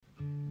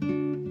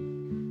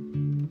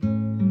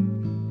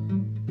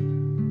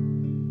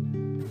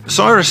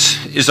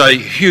Cyrus is a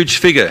huge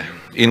figure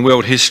in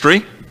world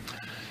history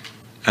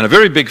and a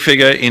very big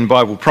figure in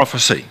Bible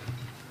prophecy.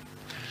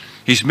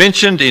 He's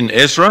mentioned in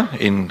Ezra,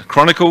 in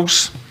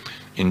Chronicles,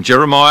 in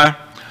Jeremiah,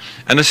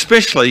 and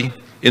especially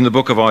in the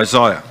book of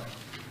Isaiah.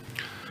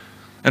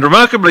 And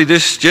remarkably,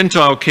 this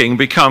Gentile king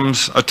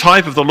becomes a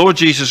type of the Lord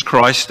Jesus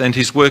Christ and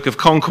his work of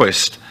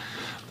conquest,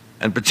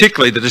 and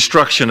particularly the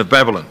destruction of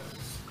Babylon.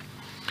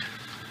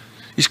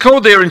 He's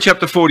called there in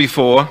chapter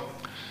 44,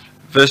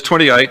 verse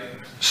 28,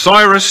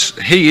 Cyrus,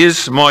 he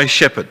is my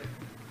shepherd.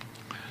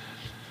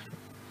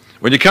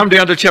 When you come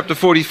down to chapter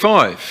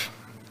 45,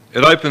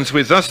 it opens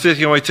with, thus saith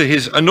Yahweh to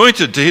his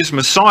anointed, to his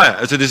Messiah,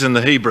 as it is in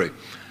the Hebrew.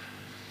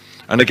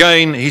 And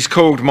again, he's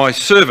called my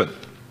servant.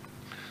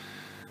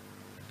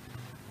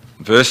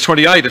 Verse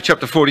 28 of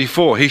chapter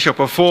 44, he shall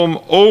perform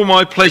all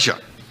my pleasure.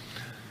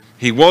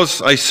 He was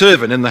a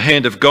servant in the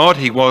hand of God.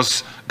 He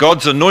was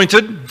God's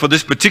anointed for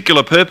this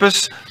particular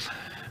purpose,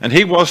 and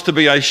he was to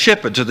be a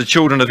shepherd to the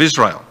children of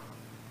Israel.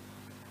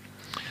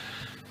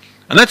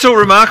 And that's all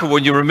remarkable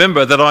when you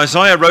remember that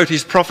Isaiah wrote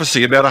his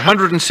prophecy about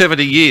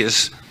 170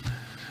 years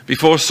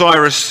before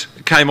Cyrus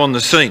came on the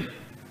scene.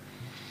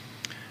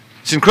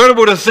 It's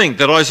incredible to think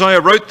that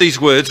Isaiah wrote these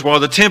words while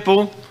the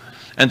temple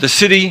and the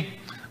city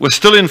were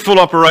still in full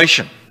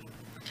operation.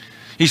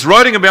 He's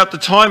writing about the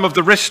time of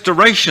the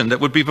restoration that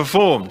would be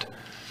performed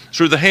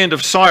through the hand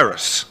of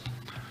Cyrus,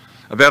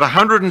 about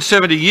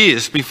 170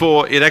 years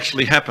before it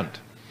actually happened,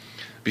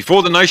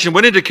 before the nation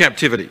went into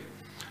captivity.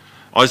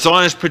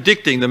 Isaiah is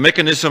predicting the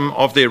mechanism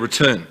of their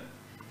return.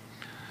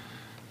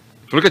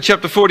 If we look at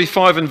chapter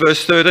 45 and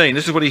verse 13,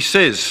 this is what he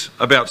says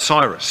about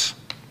Cyrus.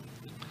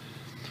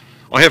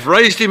 I have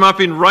raised him up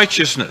in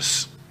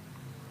righteousness.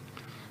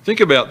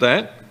 Think about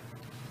that.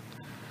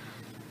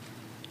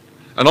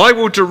 And I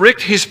will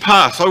direct his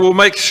paths. I will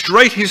make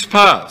straight his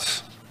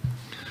paths.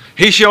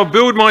 He shall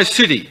build my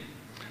city,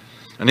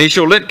 and he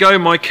shall let go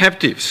my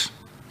captives.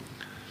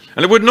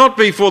 And it would not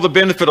be for the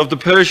benefit of the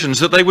Persians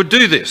that they would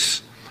do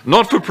this,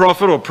 not for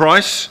profit or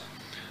price,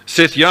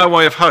 saith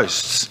Yahweh of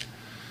hosts.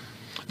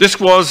 This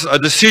was a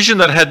decision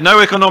that had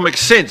no economic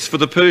sense for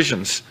the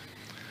Persians,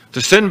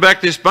 to send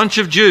back this bunch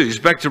of Jews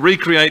back to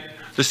recreate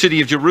the city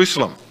of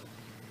Jerusalem.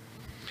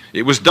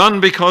 It was done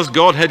because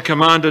God had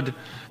commanded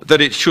that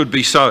it should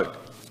be so.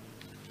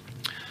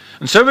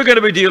 And so we're going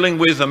to be dealing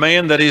with a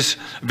man that is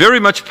very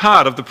much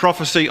part of the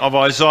prophecy of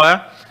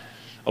Isaiah,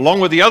 along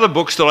with the other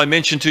books that I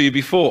mentioned to you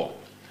before.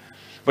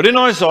 But in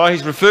Isaiah,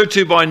 he's referred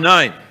to by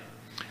name.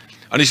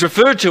 And he's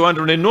referred to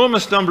under an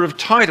enormous number of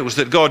titles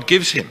that God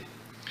gives him.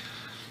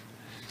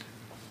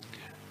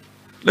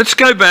 Let's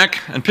go back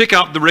and pick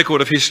up the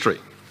record of history.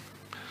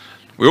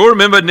 We all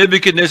remember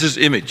Nebuchadnezzar's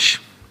image.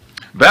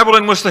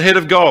 Babylon was the head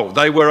of gold.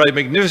 They were a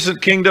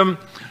magnificent kingdom.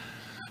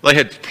 They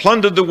had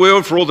plundered the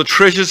world for all the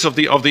treasures of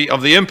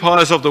the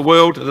empires of the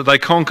world that they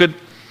conquered.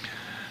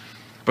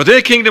 But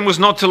their kingdom was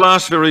not to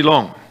last very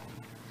long.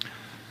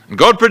 And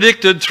God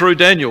predicted through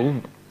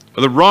Daniel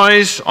the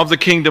rise of the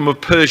kingdom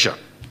of Persia.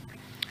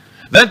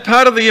 That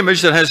part of the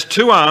image that has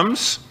two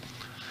arms,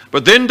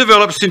 but then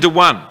develops into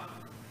one.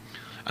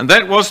 And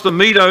that was the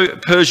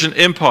Medo-Persian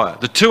Empire.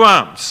 The two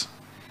arms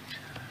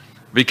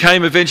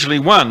became eventually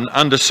one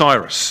under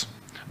Cyrus.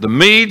 The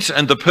Medes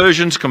and the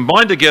Persians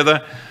combined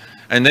together,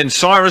 and then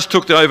Cyrus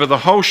took over the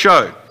whole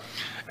show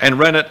and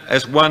ran it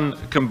as one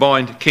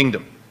combined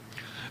kingdom.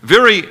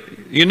 Very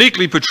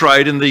uniquely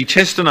portrayed in the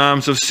chest and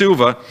arms of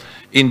silver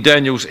in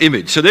Daniel's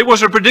image. So there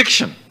was a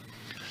prediction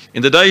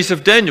in the days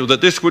of Daniel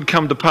that this would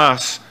come to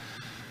pass,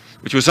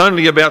 which was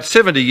only about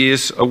 70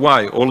 years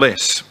away or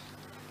less.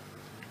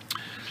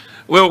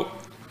 Well,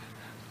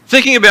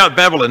 thinking about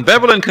Babylon,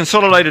 Babylon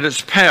consolidated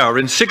its power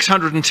in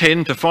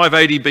 610 to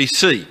 580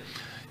 BC,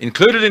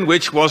 included in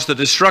which was the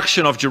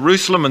destruction of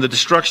Jerusalem and the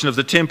destruction of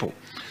the temple,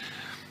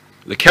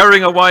 the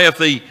carrying away of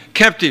the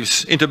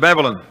captives into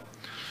Babylon,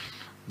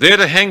 there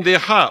to hang their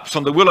harps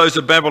on the willows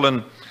of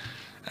Babylon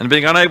and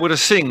being unable to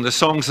sing the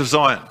songs of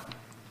Zion.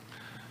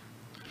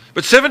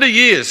 But 70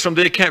 years from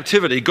their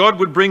captivity, God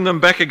would bring them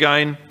back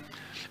again,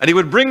 and he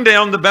would bring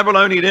down the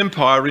Babylonian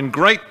Empire in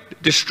great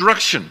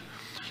destruction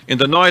in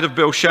the night of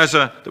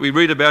Belshazzar that we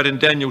read about in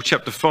Daniel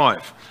chapter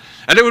 5.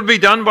 And it would be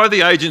done by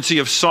the agency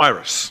of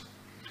Cyrus.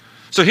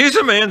 So here's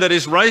a man that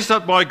is raised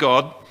up by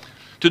God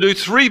to do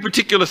three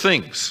particular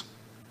things: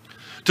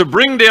 to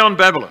bring down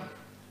Babylon,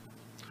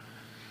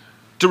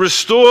 to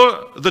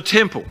restore the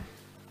temple,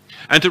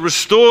 and to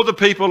restore the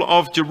people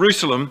of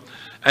Jerusalem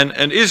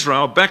and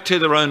Israel back to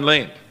their own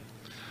land.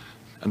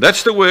 And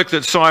that's the work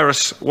that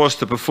Cyrus was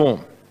to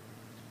perform.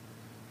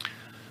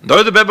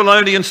 Though the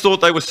Babylonians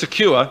thought they were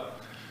secure,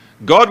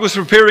 God was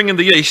preparing in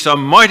the east a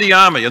mighty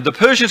army, and the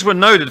Persians were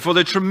noted for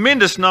their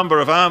tremendous number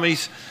of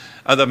armies,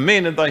 the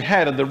men that they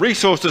had and the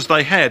resources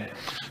they had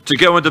to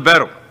go into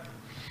battle.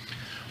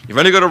 You've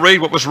only got to read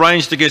what was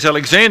ranged against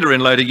Alexander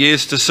in later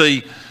years to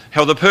see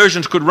how the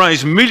Persians could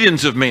raise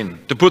millions of men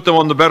to put them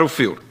on the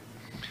battlefield.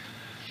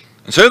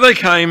 And so they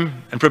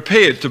came and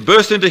prepared to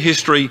burst into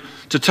history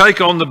to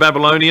take on the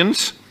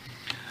Babylonians.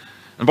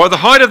 And by the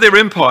height of their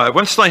empire,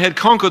 once they had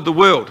conquered the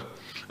world,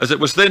 as it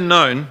was then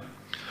known,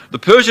 the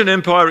Persian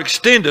Empire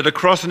extended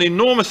across an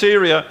enormous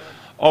area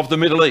of the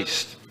Middle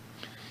East.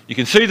 You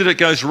can see that it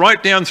goes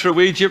right down through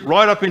Egypt,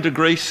 right up into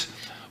Greece,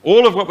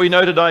 all of what we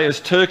know today as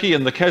Turkey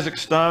and the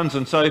Kazakhstans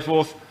and so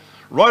forth,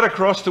 right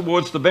across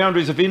towards the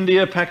boundaries of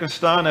India,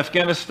 Pakistan,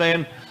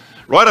 Afghanistan,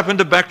 right up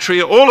into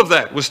Bactria. All of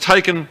that was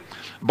taken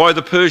by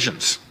the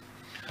Persians.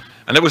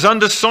 And it was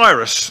under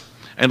Cyrus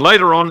and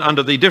later on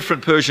under the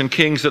different Persian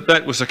kings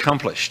that was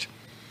accomplished.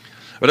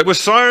 But it was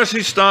Cyrus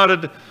who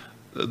started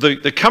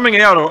the coming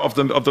out of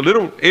the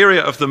little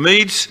area of the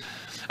Medes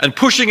and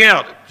pushing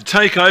out to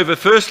take over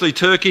firstly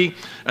Turkey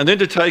and then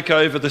to take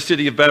over the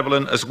city of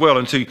Babylon as well,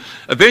 and to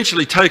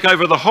eventually take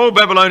over the whole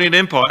Babylonian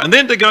Empire and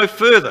then to go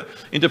further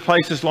into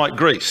places like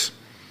Greece.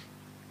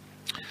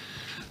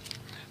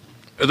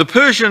 The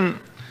Persian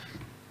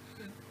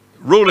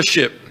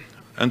rulership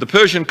and the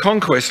Persian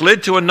conquest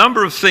led to a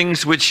number of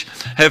things which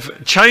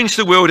have changed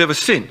the world ever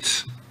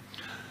since.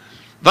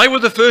 They were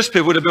the first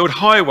people to build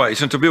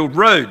highways and to build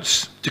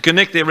roads to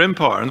connect their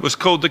empire, and it was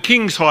called the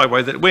King's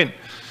Highway that went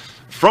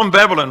from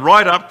Babylon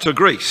right up to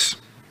Greece.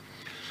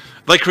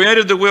 They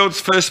created the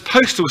world's first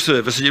postal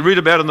service that you read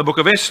about in the book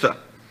of Esther.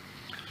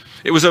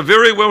 It was a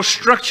very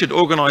well-structured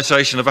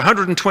organisation of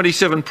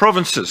 127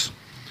 provinces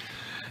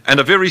and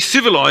a very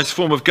civilised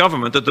form of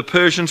government that the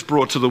Persians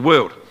brought to the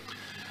world.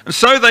 And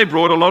so they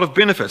brought a lot of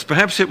benefits.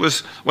 Perhaps it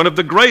was one of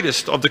the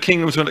greatest of the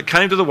kingdoms when it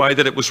came to the way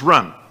that it was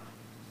run.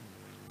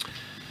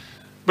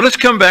 But let's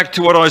come back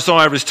to what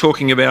Isaiah is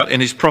talking about in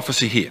his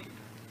prophecy here.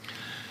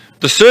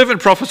 The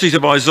servant prophecies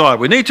of Isaiah.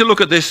 We need to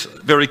look at this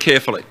very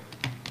carefully.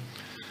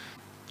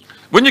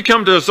 When you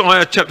come to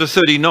Isaiah chapter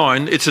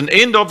 39, it's an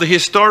end of the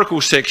historical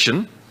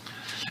section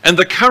and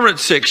the current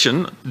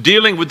section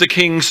dealing with the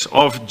kings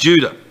of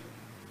Judah.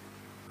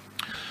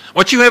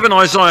 What you have in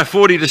Isaiah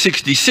 40 to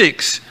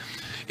 66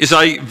 is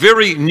a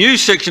very new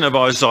section of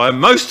Isaiah,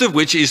 most of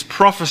which is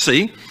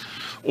prophecy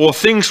or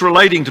things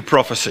relating to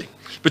prophecy,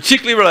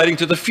 particularly relating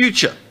to the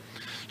future.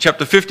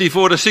 Chapter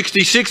 54 to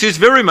 66 is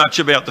very much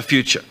about the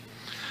future.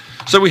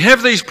 So we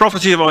have these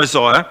prophecies of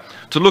Isaiah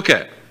to look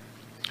at.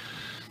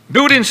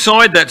 Built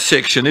inside that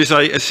section is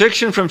a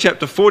section from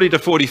chapter 40 to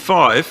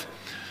 45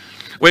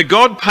 where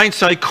God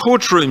paints a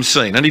courtroom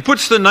scene and he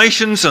puts the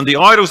nations and the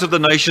idols of the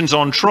nations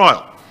on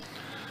trial.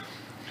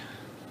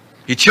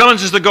 He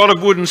challenges the God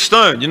of wood and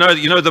stone. You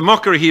know the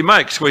mockery he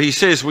makes where he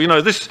says,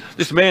 well,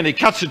 this man, he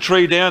cuts a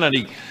tree down and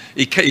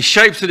he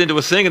shapes it into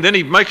a thing, and then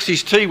he makes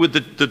his tea with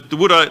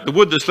the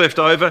wood that's left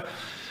over,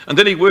 and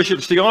then he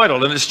worships the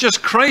idol. And it's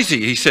just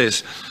crazy, he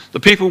says. The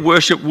people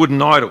worship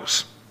wooden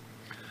idols.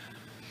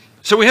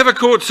 So we have a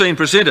court scene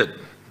presented.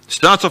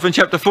 Starts off in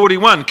chapter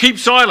 41. Keep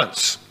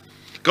silence.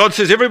 God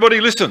says, everybody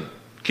listen.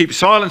 Keep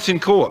silence in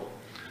court.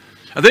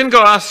 And then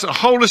God asks a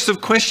whole list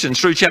of questions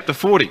through chapter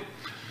 40.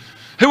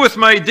 Who hath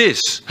made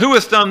this? Who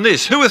hath done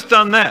this? Who hath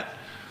done that?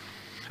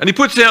 And he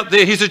puts out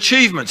there his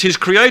achievements, his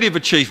creative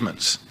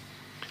achievements.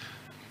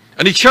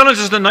 And he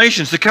challenges the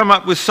nations to come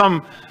up with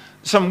some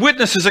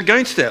witnesses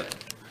against that,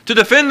 to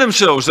defend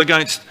themselves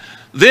against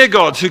their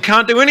gods who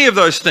can't do any of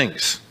those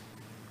things.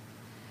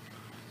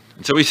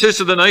 And so he says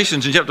to the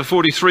nations in chapter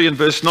 43 and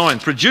verse 9,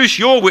 produce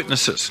your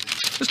witnesses.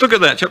 Let's look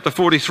at that, chapter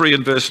 43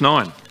 and verse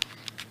 9.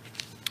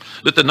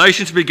 Let the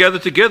nations be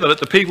gathered together, let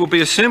the people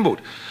be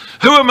assembled.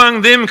 Who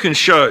among them can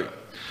show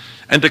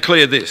and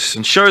declare this,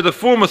 and show the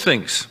former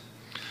things?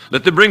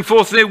 Let them bring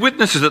forth their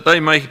witnesses that they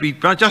may be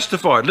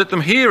justified. Let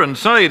them hear and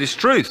say it is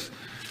truth.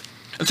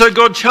 And so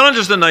God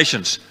challenges the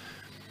nations.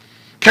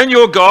 Can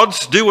your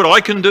gods do what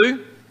I can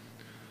do?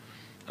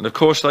 And of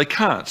course they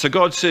can't. So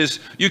God says,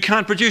 you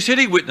can't produce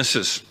any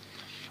witnesses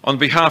on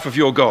behalf of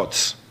your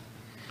gods.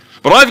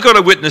 But I've got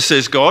a witness,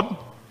 says God.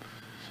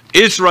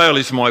 Israel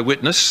is my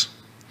witness.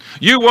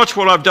 You watch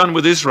what I've done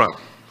with Israel.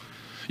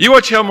 You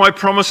watch how my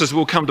promises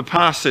will come to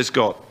pass, says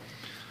God.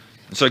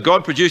 And so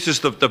God produces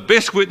the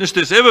best witness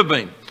there's ever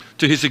been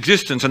to his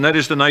existence, and that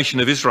is the nation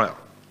of Israel.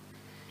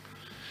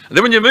 And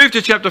then when you move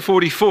to chapter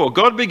 44,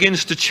 God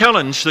begins to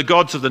challenge the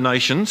gods of the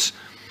nations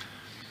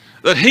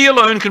that he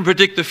alone can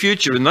predict the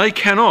future, and they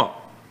cannot.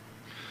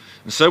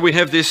 And so we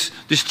have this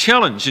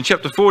challenge in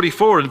chapter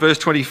 44 and verse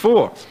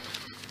 24.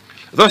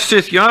 Thus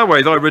saith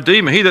Yahweh, thy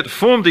Redeemer, he that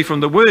formed thee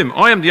from the womb.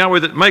 I am the Yahweh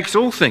that makes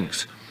all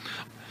things,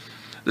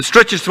 that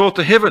stretches forth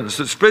the heavens,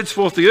 that spreads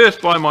forth the earth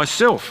by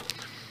myself.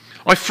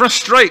 I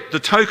frustrate the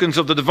tokens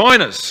of the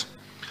diviners.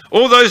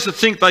 All those that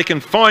think they can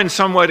find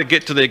some way to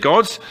get to their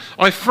gods,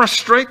 I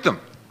frustrate them.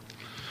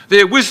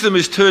 Their wisdom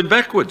is turned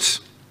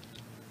backwards.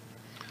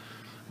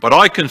 But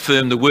I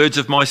confirm the words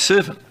of my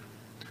servant.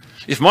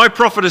 If my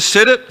prophet has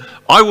said it,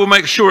 I will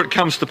make sure it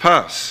comes to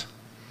pass.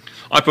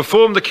 I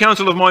perform the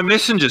counsel of my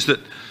messengers, and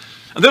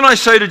then I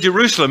say to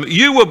Jerusalem,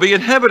 you will be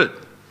inhabited.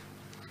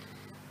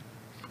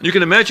 You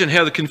can imagine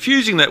how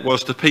confusing that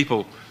was to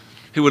people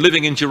who were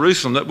living in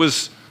Jerusalem, that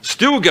was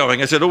still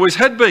going as it always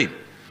had been,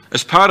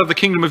 as part of the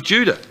kingdom of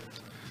Judah.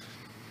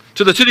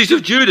 To the cities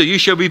of Judah you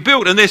shall be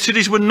built, and their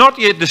cities were not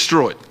yet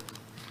destroyed.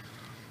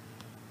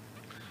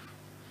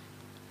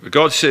 But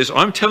God says,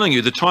 I'm telling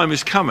you the time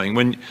is coming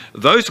when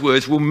those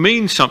words will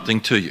mean something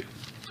to you.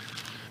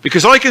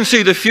 Because I can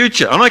see the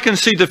future, and I can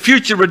see the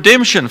future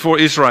redemption for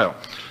Israel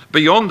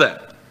beyond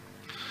that.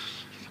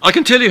 I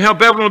can tell you how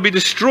Babylon will be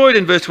destroyed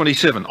in verse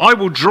 27. I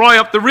will dry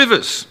up the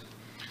rivers.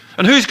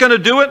 And who's going to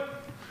do it?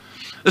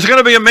 There's going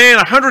to be a man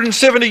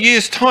 170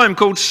 years' time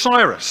called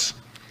Cyrus.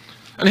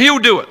 And he'll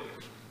do it.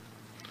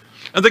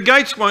 And the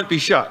gates won't be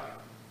shut.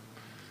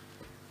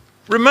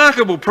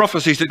 Remarkable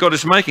prophecies that God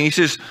is making. He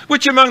says,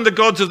 which among the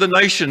gods of the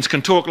nations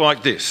can talk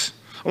like this?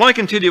 Well, I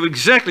can tell you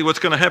exactly what's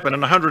going to happen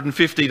in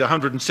 150 to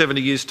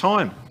 170 years'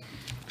 time,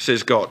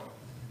 says God.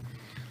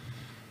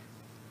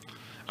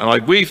 And I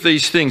weave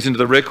these things into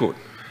the record.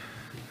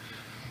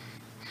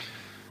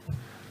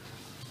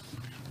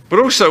 But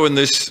also in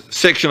this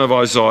section of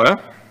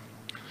Isaiah,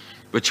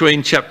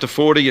 between chapter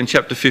 40 and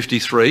chapter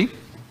 53,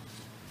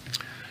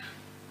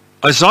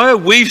 Isaiah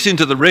weaves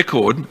into the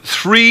record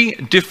 3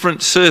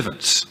 different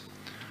servants.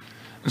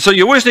 And so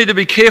you always need to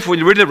be careful when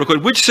you're reading the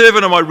record. Which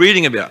servant am I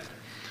reading about?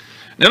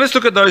 Now let's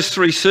look at those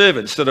 3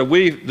 servants that are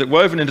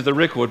woven into the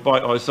record by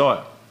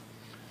Isaiah.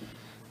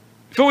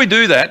 Before we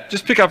do that,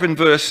 just pick up in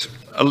verse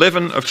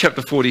 11 of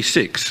chapter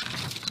 46.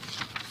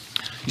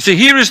 You see,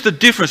 here is the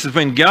difference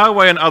between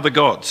Yahweh and other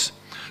gods.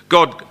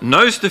 God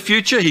knows the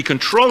future, he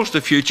controls the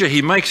future,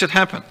 he makes it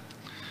happen.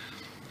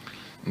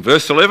 In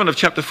verse 11 of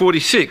chapter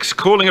 46,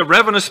 calling a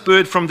ravenous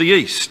bird from the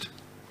east,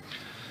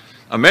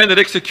 a man that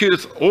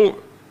executeth all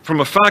from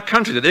a far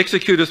country, that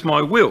executeth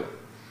my will.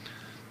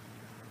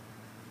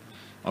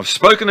 I've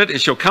spoken it,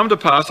 it shall come to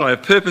pass, I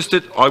have purposed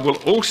it, I will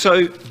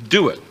also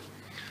do it.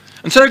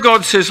 And so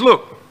God says,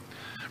 look,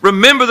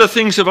 remember the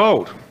things of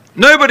old.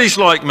 Nobody's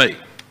like me.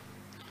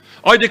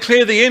 I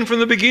declare the end from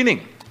the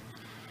beginning.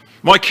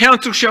 My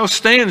counsel shall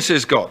stand,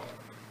 says God.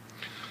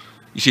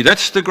 You see,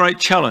 that's the great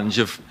challenge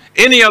of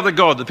any other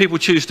god that people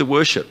choose to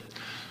worship.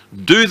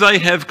 Do they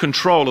have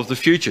control of the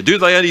future? Do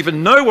they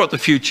even know what the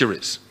future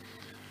is?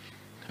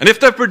 And if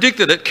they've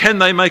predicted it, can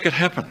they make it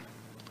happen?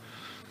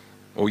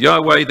 Well,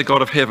 Yahweh, the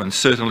God of heaven,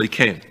 certainly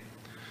can.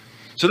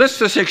 So that's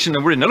the section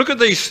that we're in. Now look at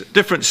these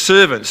different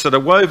servants that are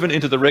woven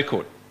into the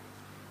record.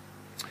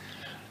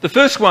 The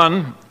first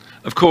one,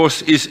 of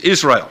course, is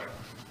Israel,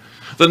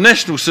 the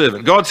national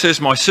servant. God says,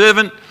 my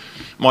servant,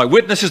 my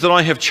witnesses that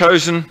I have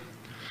chosen,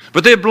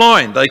 but they're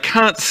blind, they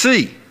can't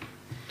see.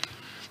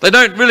 They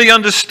don't really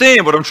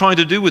understand what I'm trying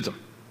to do with them.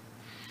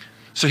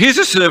 So here's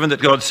a servant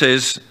that God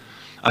says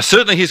are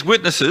certainly his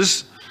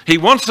witnesses. He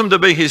wants them to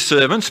be his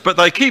servants, but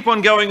they keep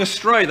on going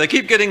astray. They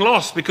keep getting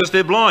lost because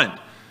they're blind.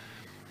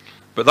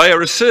 But they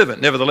are a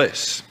servant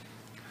nevertheless.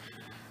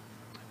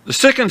 The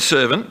second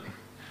servant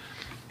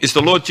is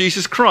the Lord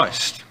Jesus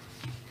Christ,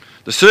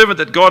 the servant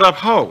that God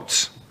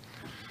upholds.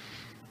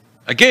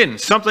 Again,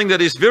 something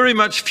that is very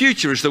much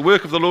future is the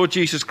work of the Lord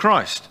Jesus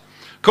Christ.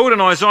 Called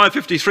in Isaiah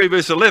 53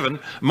 verse 11,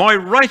 my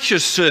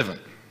righteous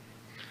servant.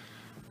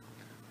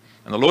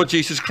 And the Lord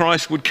Jesus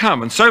Christ would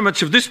come. And so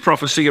much of this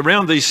prophecy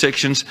around these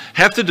sections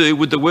have to do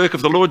with the work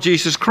of the Lord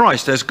Jesus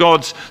Christ as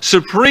God's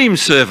supreme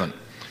servant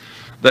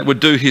that would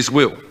do his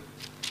will.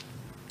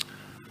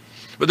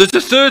 But there's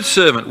a third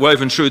servant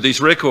woven through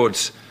these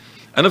records,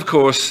 and of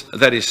course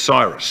that is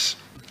Cyrus.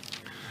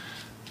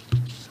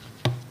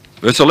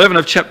 Verse 11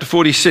 of chapter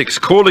 46,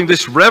 calling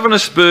this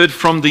ravenous bird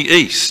from the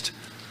east,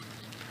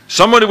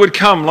 someone who would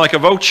come like a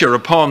vulture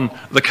upon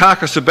the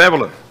carcass of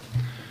Babylon,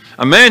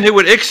 a man who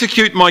would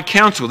execute my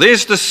counsel.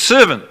 There's the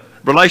servant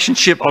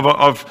relationship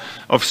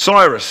of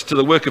Cyrus to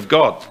the work of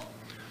God.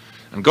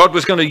 And God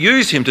was going to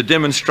use him to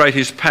demonstrate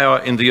his power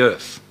in the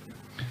earth.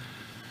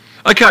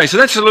 Okay, so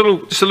that's a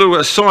little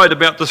aside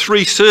about the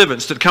 3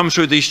 servants that come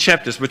through these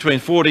chapters between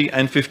 40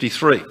 and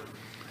 53.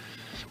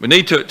 We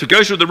need to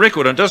go through the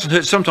record, and it doesn't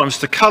hurt sometimes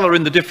to colour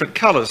in the different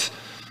colours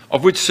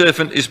of which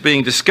servant is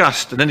being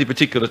discussed at any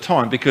particular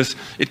time, because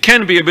it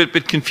can be a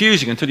bit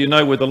confusing until you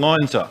know where the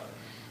lines are.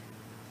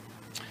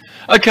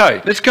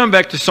 Okay, let's come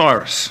back to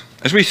Cyrus.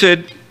 As we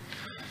said,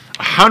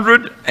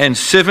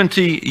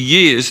 170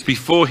 years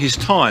before his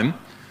time,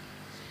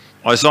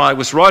 Isaiah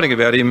was writing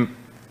about him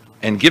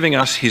and giving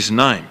us his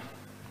name.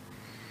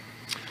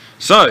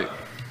 So,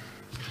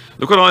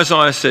 look what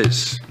Isaiah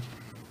says.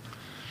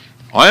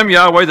 I am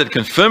Yahweh that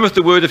confirmeth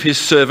the word of his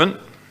servant,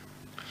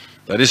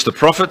 that is the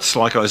prophets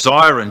like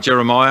Isaiah and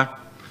Jeremiah,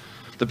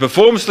 that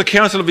performs the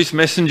counsel of his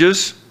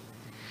messengers,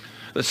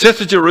 that saith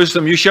to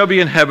Jerusalem, you shall be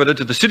inhabited,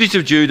 to the cities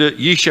of Judah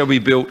ye shall be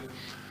built,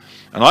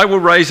 and I will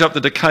raise up the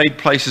decayed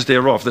places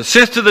thereof, that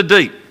saith to the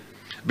deep,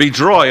 be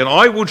dry, and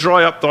I will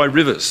dry up thy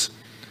rivers.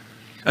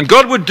 And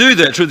God would do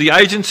that through the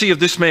agency of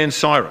this man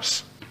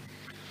Cyrus.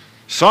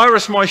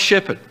 Cyrus my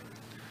shepherd,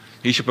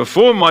 he shall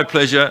perform my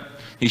pleasure,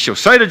 he shall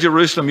say to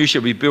Jerusalem, you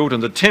shall be built,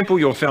 and the temple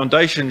your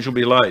foundation shall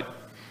be laid.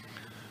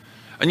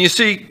 And you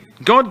see,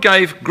 God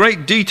gave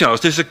great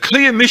details. There's a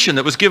clear mission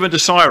that was given to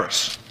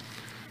Cyrus.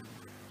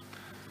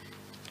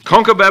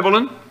 Conquer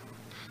Babylon,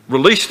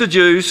 release the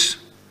Jews,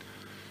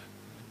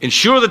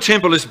 ensure the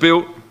temple is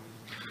built,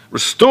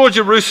 restore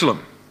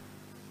Jerusalem.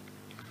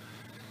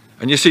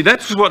 And you see,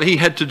 that's what he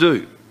had to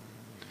do.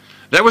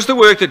 That was the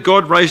work that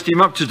God raised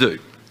him up to do.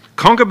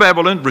 Conquer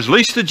Babylon,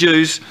 release the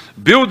Jews,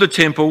 build the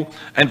temple,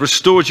 and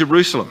restore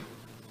Jerusalem.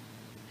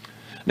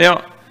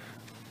 Now,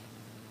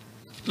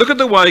 look at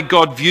the way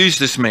God views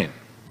this man.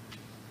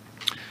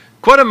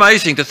 Quite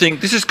amazing to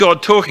think this is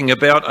God talking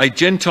about a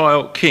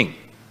Gentile king.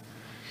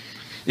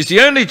 He's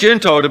the only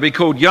Gentile to be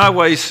called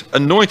Yahweh's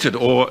anointed,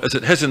 or as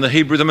it has in the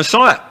Hebrew, the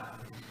Messiah.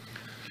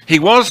 He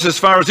was, as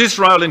far as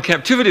Israel in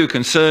captivity were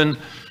concerned,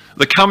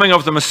 the coming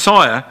of the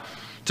Messiah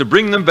to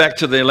bring them back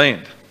to their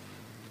land.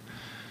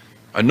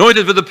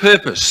 Anointed with a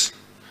purpose,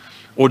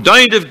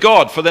 ordained of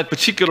God for that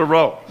particular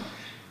role.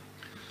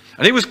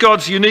 And he was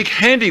God's unique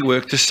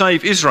handiwork to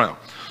save Israel.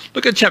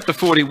 Look at chapter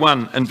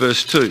 41 and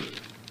verse 2.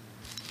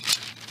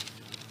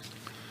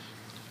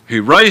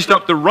 Who raised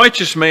up the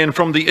righteous man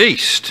from the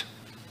east,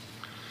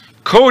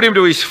 called him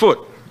to his foot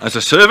as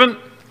a servant,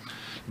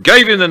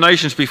 gave him the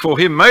nations before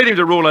him, made him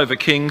to rule over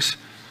kings,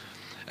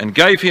 and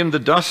gave him the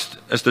dust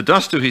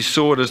to his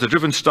sword, as the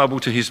driven stubble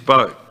to his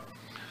bow.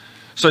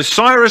 So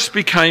Cyrus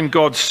became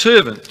God's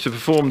servant to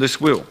perform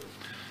this will.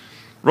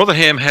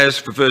 Rotherham has,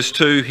 for verse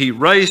 2, he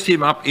raised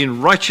him up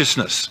in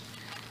righteousness.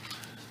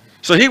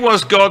 So he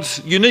was God's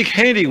unique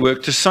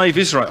handiwork to save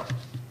Israel.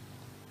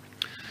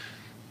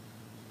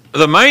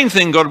 The main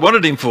thing God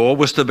wanted him for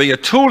was to be a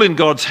tool in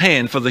God's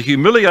hand for the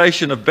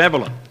humiliation of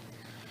Babylon,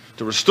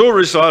 to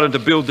restore Israel and to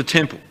build the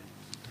temple.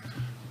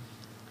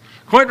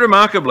 Quite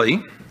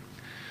remarkably,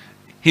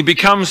 he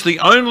becomes the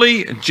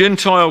only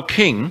Gentile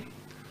king,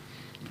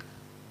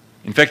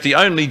 in fact the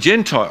only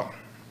Gentile,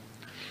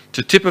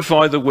 to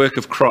typify the work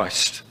of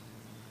Christ.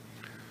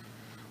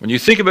 When you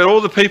think about all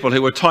the people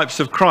who were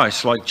types of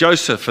Christ, like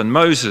Joseph and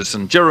Moses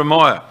and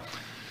Jeremiah,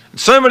 and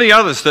so many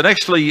others that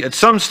actually at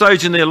some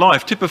stage in their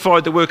life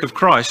typified the work of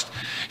Christ,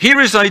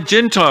 here is a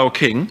Gentile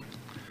king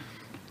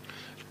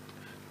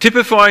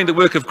typifying the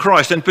work of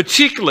Christ, and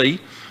particularly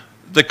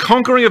the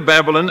conquering of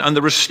Babylon and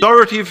the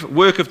restorative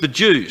work of the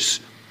Jews,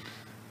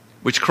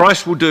 which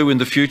Christ will do in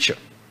the future.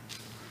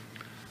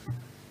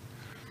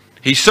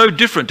 He's so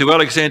different to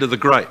Alexander the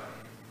Great.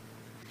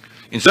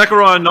 In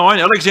Zechariah 9,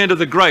 Alexander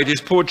the Great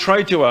is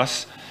portrayed to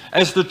us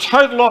as the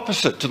total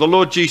opposite to the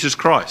Lord Jesus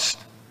Christ.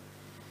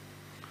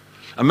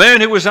 A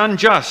man who was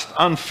unjust,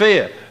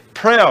 unfair,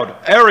 proud,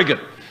 arrogant,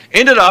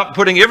 ended up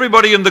putting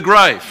everybody in the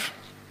grave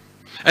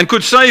and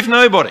could save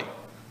nobody,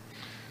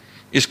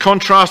 is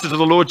contrasted to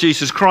the Lord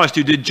Jesus Christ,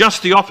 who did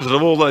just the opposite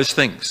of all those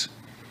things.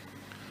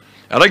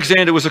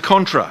 Alexander was a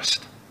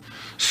contrast.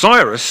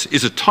 Cyrus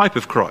is a type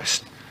of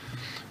Christ.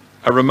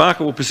 A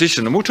remarkable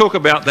position, and we'll talk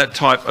about that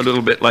type a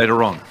little bit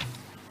later on.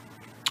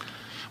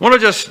 I want to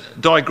just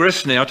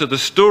digress now to the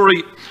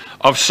story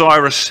of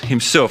Cyrus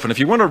himself, and if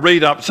you want to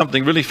read up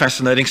something really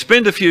fascinating,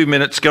 spend a few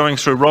minutes going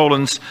through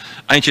Rowland's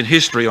Ancient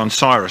History on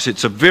Cyrus.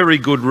 It's a very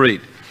good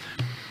read.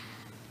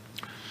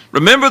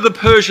 Remember, the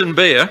Persian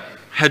bear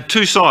had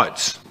two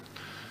sides,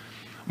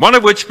 one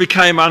of which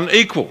became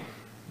unequal.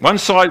 One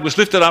side was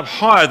lifted up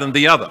higher than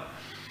the other.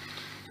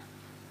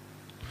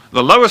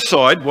 The lower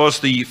side was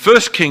the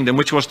first kingdom,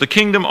 which was the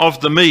kingdom of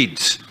the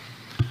Medes.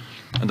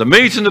 And the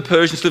Medes and the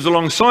Persians lived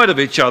alongside of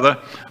each other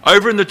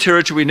over in the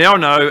territory we now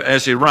know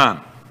as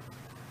Iran.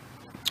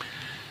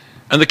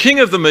 And the king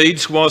of the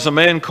Medes was a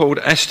man called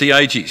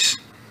Astyages.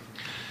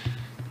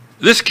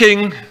 This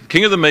king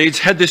of the Medes,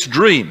 had this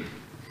dream,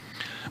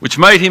 which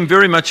made him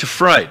very much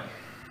afraid.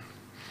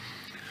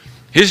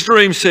 His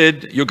dream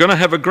said, you're going to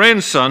have a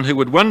grandson who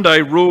would one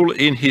day rule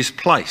in his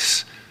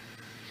place.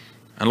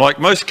 And like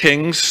most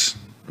kings,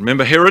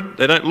 remember Herod,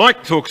 they don't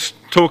like to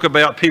talk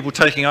about people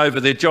taking over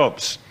their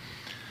jobs.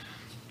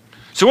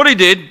 So what he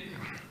did,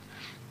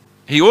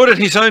 he ordered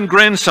his own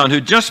grandson,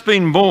 who'd just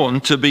been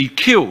born, to be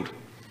killed.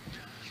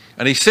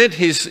 And he sent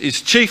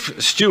his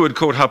chief steward,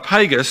 called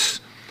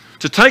Harpagus,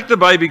 to take the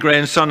baby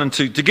grandson and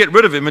to get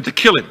rid of him and to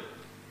kill him.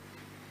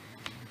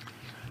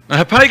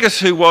 Now Harpagus,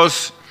 who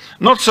was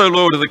not so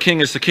loyal to the king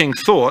as the king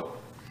thought,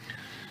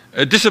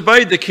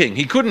 disobeyed the king.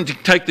 He couldn't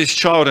take this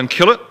child and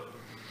kill it.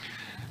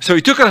 So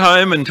he took it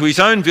home and to his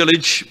own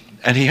village,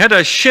 and he had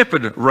a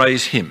shepherd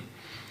raise him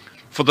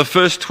for the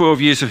first 12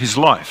 years of his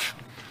life.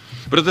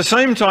 But at the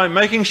same time,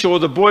 making sure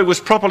the boy was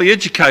properly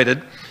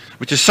educated,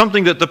 which is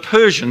something that the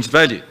Persians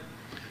valued.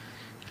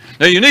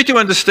 Now you need to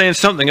understand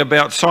something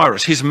about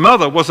Cyrus. His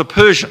mother was a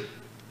Persian.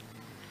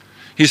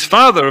 His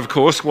father, of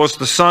course, was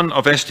the son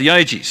of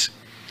Astyages.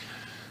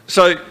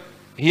 So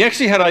he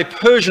actually had a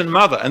Persian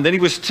mother, and then he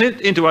was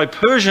sent into a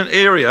Persian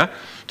area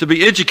to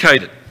be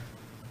educated.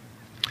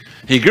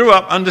 He grew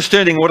up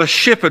understanding what a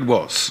shepherd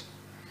was.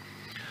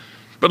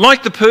 But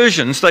like the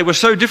Persians, they were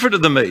so different to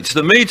the Medes.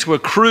 The Medes were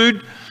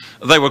crude,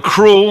 they were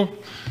cruel,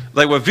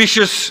 they were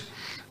vicious,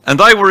 and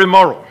they were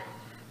immoral.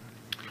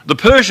 The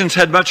Persians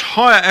had much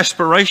higher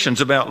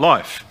aspirations about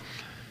life.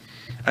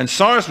 And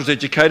Cyrus was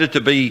educated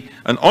to be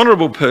an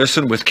honourable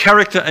person with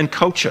character and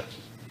culture.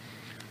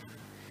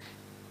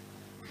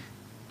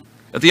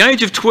 At the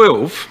age of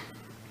 12,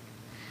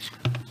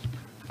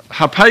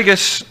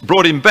 Harpagus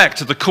brought him back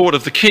to the court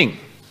of the king.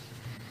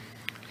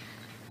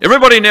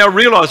 Everybody now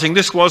realising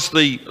this was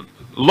the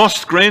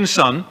lost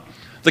grandson,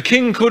 the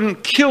king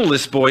couldn't kill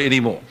this boy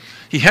anymore.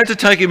 He had to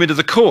take him into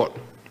the court.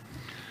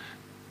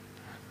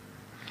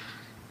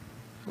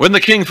 When the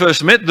king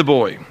first met the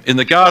boy in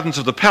the gardens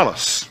of the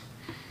palace,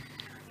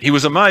 he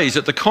was amazed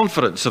at the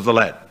confidence of the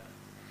lad.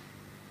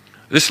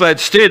 This lad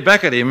stared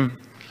back at him,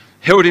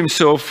 held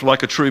himself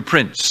like a true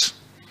prince.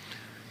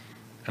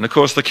 And of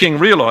course the king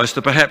realised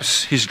that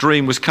perhaps his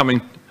dream was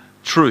coming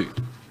true.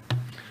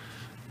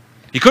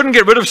 He couldn't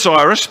get rid of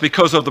Cyrus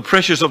because of the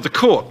pressures of the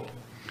court,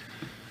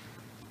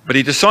 but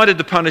he decided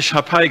to punish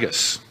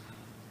Harpagus.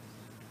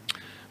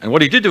 And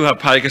what he did to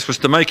Harpagus was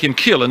to make him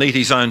kill and eat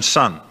his own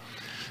son,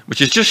 which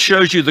just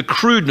shows you the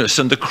crudeness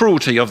and the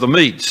cruelty of the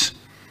Medes.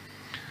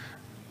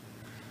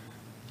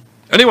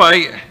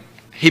 Anyway,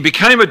 he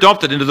became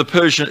adopted into the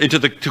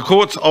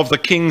courts of the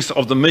kings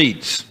of the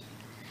Medes.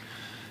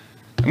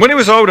 And when he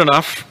was old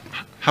enough,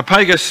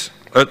 Astyages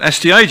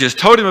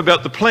told him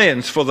about the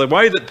plans for the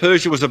way that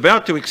Persia was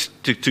about to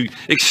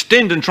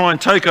extend and try and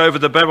take over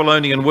the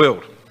Babylonian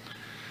world.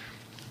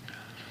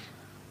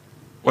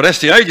 What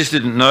Astyages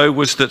didn't know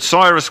was that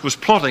Cyrus was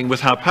plotting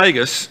with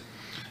Harpagus.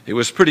 He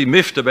was pretty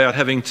miffed about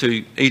having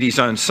to eat his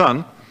own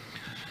son.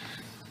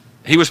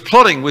 He was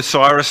plotting with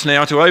Cyrus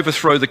now to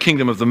overthrow the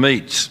kingdom of the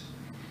Medes.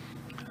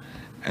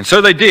 And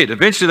so they did.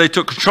 Eventually they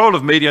took control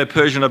of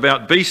Medo-Persia in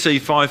about BC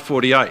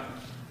 548.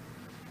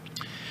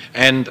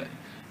 And,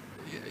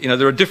 you know,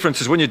 there are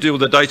differences. When you deal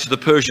with the dates of the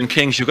Persian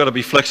kings, you've got to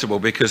be flexible,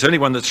 because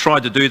anyone that's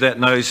tried to do that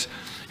knows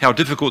how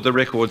difficult the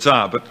records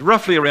are. But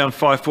roughly around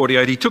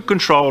 548, he took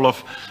control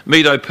of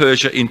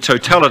Medo-Persia in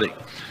totality.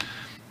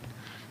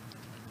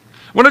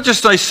 I want to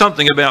just say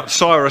something about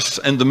Cyrus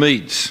and the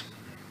Medes.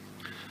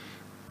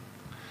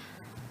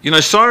 You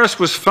know, Cyrus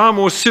was far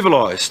more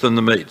civilised than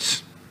the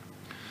Medes.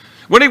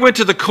 When he went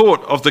to the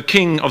court of the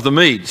king of the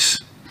Medes,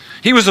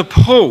 he was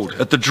appalled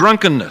at the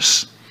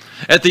drunkenness,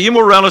 at the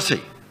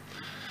immorality,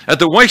 at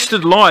the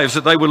wasted lives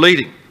that they were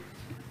leading.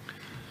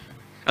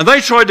 And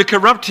they tried to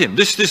corrupt him.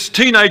 This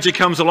teenager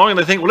comes along and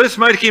they think, well, let's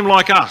make him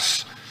like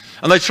us.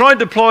 And they tried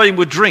to ply him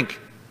with drink.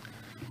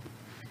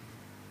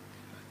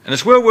 And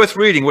it's well worth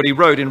reading what he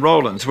wrote in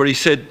Rollins, where he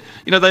said,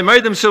 you know, they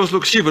made themselves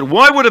look stupid.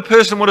 Why would a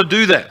person want to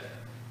do that?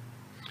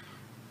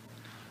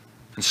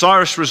 And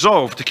Cyrus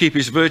resolved to keep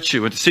his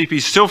virtue and to keep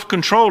his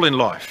self-control in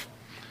life.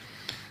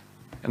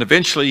 And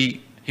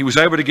eventually he was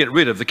able to get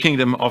rid of the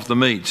kingdom of the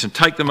Medes and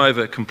take them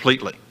over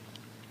completely.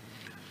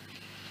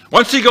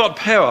 Once he got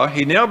power,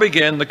 he now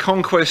began the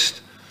conquest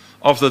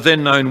of the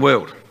then known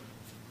world.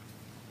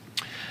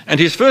 And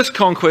his first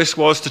conquest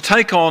was to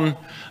take on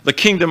the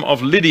kingdom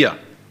of Lydia.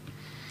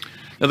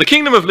 Now, the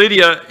kingdom of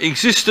Lydia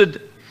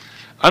existed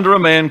under a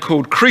man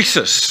called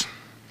Croesus.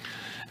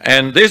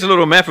 And there's a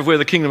little map of where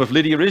the kingdom of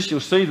Lydia is. You'll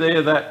see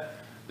there that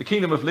the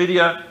kingdom of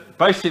Lydia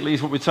basically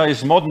is what we'd say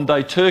is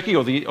modern-day Turkey,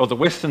 or the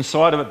western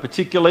side of it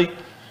particularly,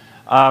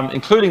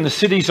 including the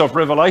cities of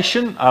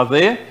Revelation are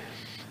there.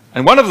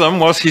 And one of them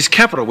was his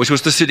capital, which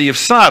was the city of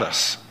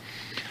Sardis.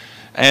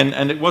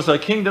 And it was a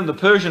kingdom, the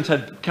Persians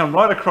had come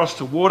right across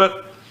toward it,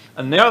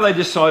 and now they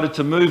decided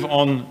to move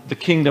on the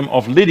kingdom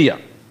of Lydia.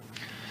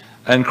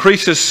 And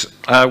Croesus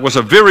was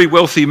a very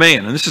wealthy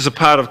man, and this is a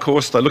part, of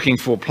course, they're looking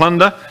for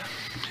plunder.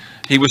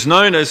 He was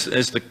known as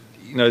the,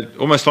 you know,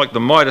 almost like the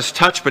Midas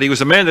touch, but he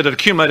was a man that had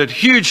accumulated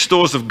huge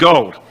stores of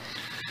gold.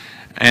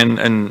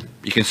 And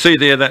you can see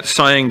there that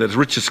saying that as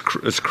rich as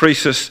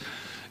Croesus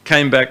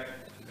came back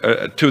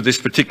to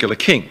this particular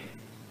king.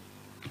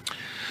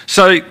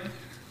 So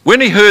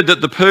when he heard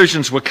that the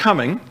Persians were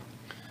coming,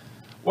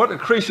 what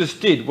Croesus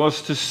did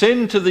was to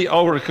send to the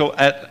oracle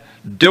at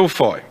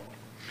Delphi.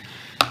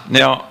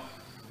 Now,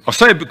 I'll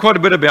say quite a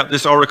bit about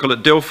this oracle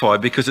at Delphi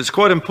because it's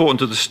quite important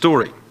to the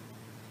story.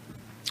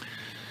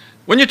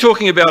 When you're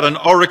talking about an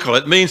oracle,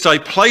 it means a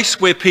place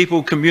where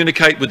people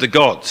communicate with the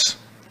gods.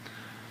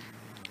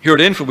 Here at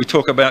Enfield, we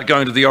talk about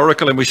going to the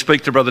oracle and we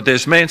speak to Brother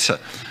Des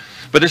Mansa.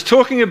 But it's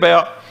talking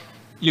about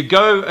you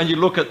go and you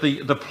look at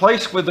the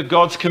place where the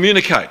gods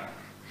communicate.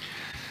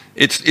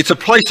 It's a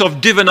place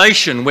of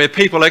divination where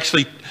people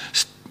actually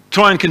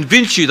try and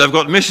convince you they've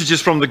got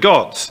messages from the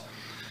gods.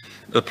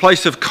 A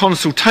place of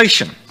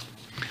consultation.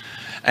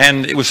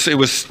 And it was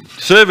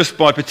serviced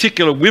by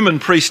particular women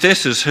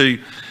priestesses who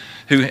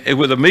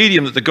were the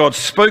medium that the gods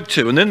spoke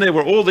to. And then there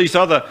were all these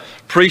other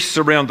priests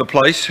around the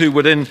place who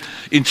would then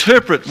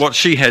interpret what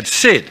she had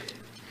said.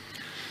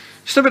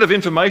 Just a bit of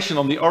information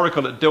on the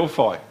oracle at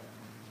Delphi.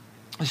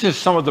 This is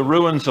some of the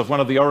ruins of one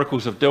of the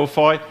oracles of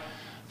Delphi,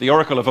 the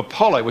oracle of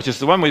Apollo, which is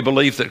the one we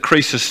believe that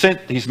Croesus sent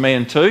his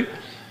man to.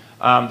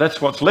 That's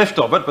what's left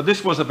of it. But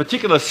this was a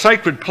particular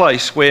sacred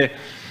place where,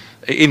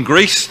 in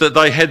Greece, that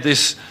they had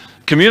this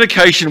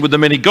communication with the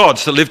many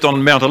gods that lived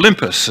on Mount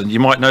Olympus. And you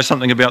might know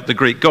something about the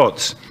Greek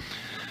gods.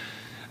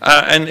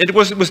 And it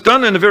was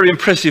done in a very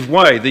impressive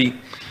way.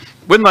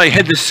 When they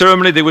had this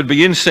ceremony, there would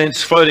be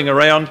incense floating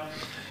around,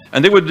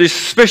 and there would be this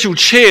special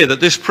chair that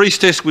this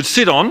priestess would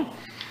sit on,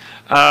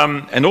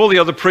 and all the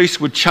other priests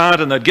would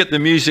chant and they'd get the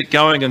music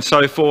going and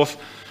so forth.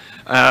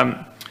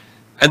 And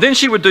then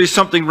she would do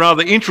something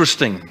rather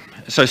interesting.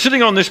 So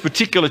sitting on this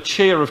particular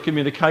chair of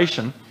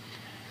communication,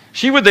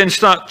 she would then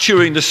start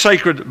chewing the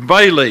sacred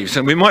bay leaves,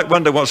 and we might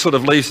wonder what sort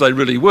of leaves they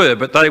really were,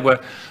 but they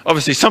were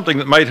obviously something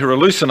that made her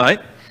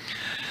hallucinate.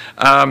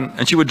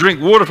 and she would drink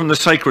water from the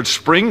sacred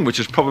spring, which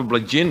is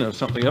probably gin or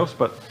something else.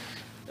 But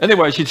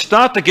anyway, she'd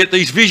start to get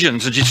these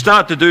visions, and she'd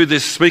start to do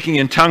this speaking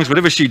in tongues,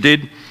 whatever she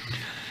did.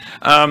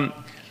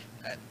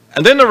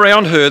 And then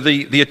around her,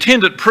 the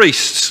attendant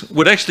priests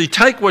would actually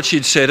take what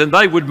she'd said and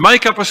they would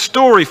make up a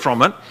story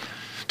from it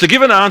to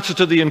give an answer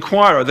to the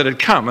inquirer that had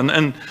come.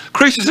 And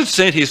Croesus had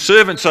sent his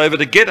servants over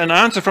to get an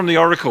answer from the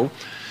oracle.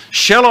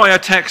 Shall I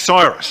attack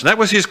Cyrus? And that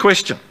was his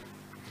question.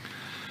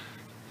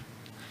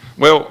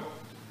 Well,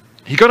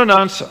 he got an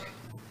answer.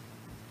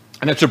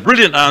 And it's a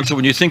brilliant answer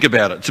when you think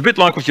about it. It's a bit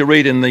like what you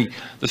read in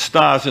the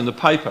stars in the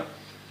paper.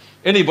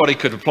 Anybody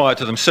could apply it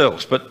to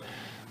themselves. But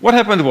what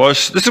happened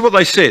was, this is what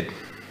they said.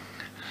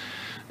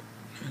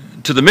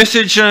 To the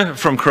messenger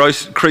from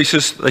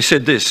Croesus, they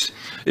said this: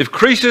 if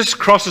Croesus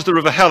crosses the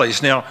river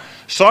Halys. Now,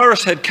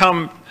 Cyrus had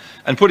come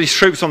and put his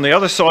troops on the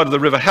other side of the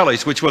river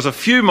Halys, which was a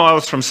few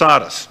miles from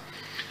Sardis.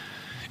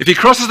 If he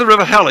crosses the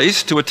river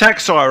Halys to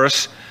attack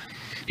Cyrus,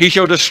 he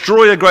shall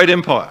destroy a great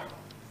empire.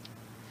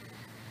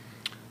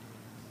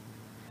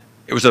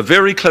 It was a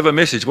very clever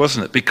message,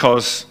 wasn't it?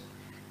 Because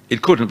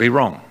it couldn't be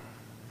wrong.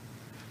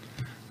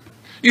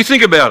 You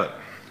think about it.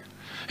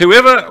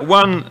 Whoever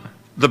won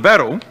the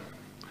battle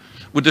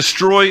would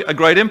destroy a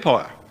great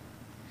empire.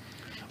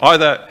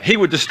 Either he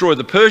would destroy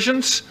the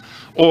Persians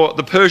or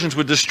the Persians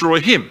would destroy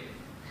him.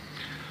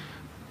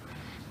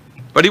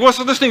 But he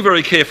wasn't listening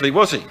very carefully,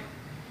 was he?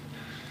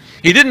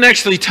 He didn't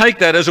actually take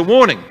that as a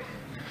warning.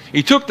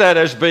 He took that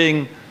as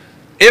being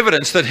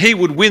evidence that he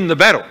would win the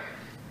battle.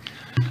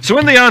 So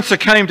when the answer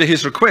came to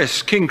his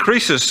request, King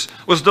Croesus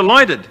was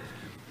delighted.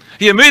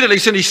 He immediately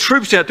sent his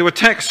troops out to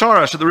attack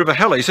Cyrus at the river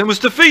Halys and was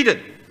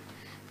defeated.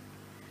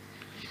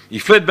 He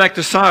fled back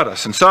to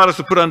Sardis, and Sardis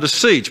was put under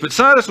siege. But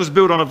Sardis was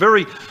built on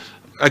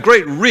a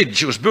great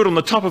ridge. It was built on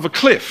the top of a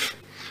cliff.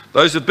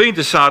 Those who've been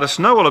to Sardis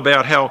know all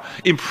about how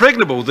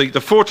impregnable the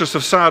fortress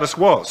of Sardis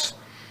was.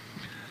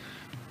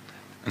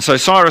 And so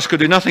Cyrus could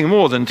do nothing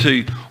more than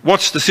to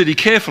watch the city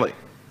carefully.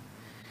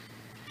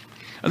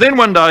 And then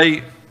one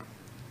day,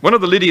 one of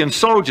the Lydian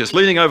soldiers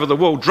leaning over the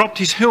wall dropped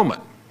his helmet,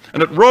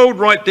 and it rolled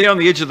right down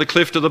the edge of the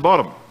cliff to the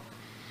bottom.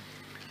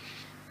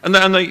 And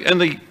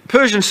the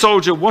Persian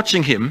soldier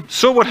watching him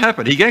saw what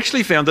happened. He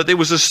actually found that there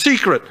was a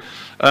secret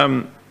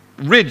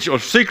ridge or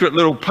secret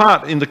little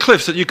part in the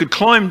cliffs that you could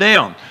climb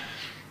down.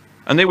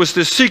 And there was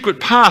this secret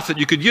path that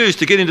you could use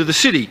to get into the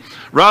city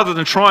rather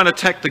than try and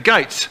attack the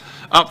gates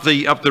up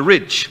the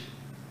ridge.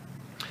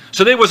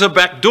 So there was a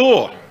back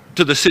door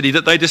to the city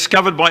that they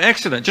discovered by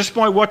accident, just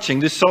by watching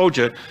this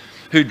soldier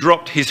who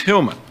dropped his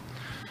helmet.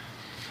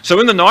 So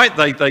in the night,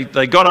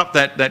 they got up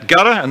that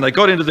gutter and they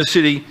got into the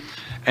city,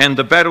 and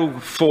the battle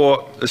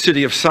for the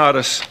city of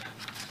Sardis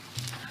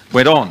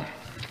went on.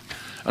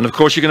 And of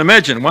course, you can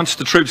imagine, once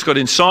the troops got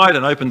inside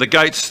and opened the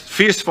gates,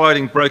 fierce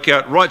fighting broke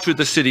out right through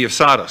the city of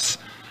Sardis.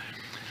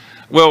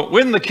 Well,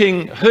 when the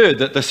king heard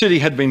that the city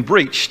had been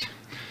breached,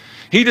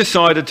 he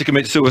decided to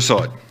commit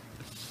suicide.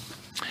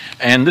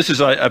 And this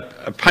is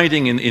a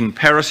painting in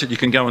Paris that you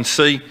can go and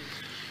see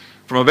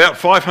from about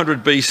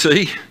 500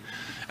 BC.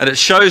 And it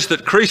shows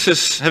that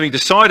Croesus, having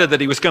decided that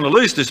he was going to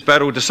lose this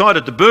battle,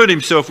 decided to burn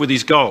himself with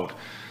his gold.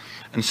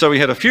 And so he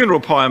had a funeral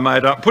pyre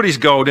made up, put his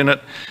gold in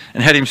it,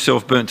 and had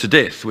himself burnt to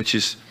death, which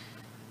is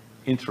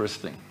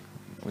interesting.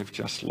 We've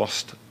just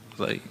lost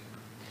the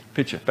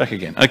picture. Back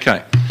again.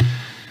 Okay.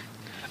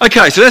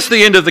 Okay, so that's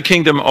the end of the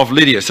kingdom of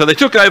Lydia. So they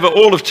took over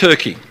all of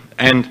Turkey,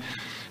 and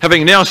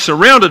having now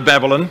surrounded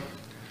Babylon,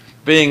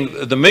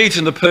 being the Medes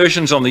and the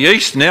Persians on the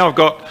east, now I've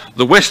got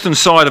the western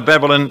side of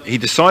Babylon, he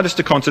decides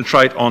to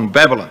concentrate on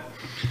Babylon.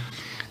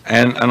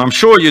 And I'm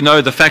sure you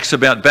know the facts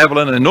about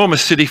Babylon, an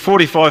enormous city,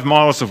 45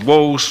 miles of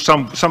walls,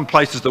 some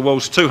places the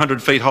walls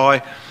 200 feet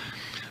high,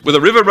 with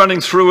a river running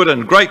through it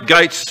and great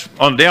gates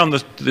on down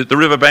the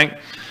riverbank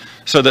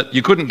so that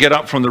you couldn't get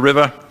up from the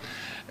river.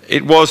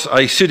 It was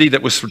a city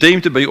that was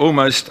deemed to be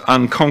almost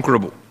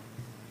unconquerable.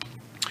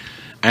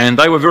 And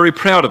they were very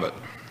proud of it.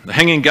 The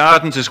Hanging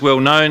Gardens is well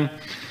known.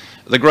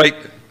 The great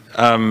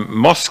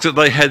mosques that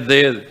they had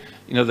there,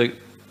 you know, the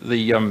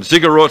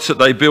ziggurats that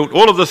they built,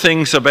 all of the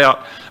things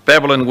about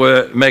Babylon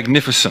were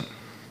magnificent.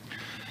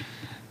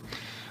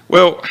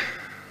 Well,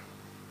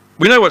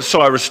 we know what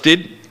Cyrus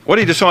did, what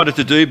he decided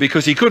to do,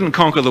 because he couldn't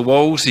conquer the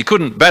walls, he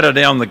couldn't batter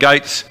down the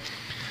gates.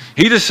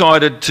 He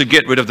decided to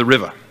get rid of the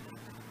river.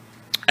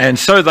 And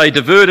so they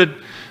diverted,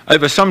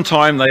 over some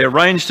time, they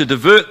arranged to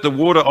divert the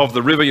water of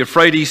the river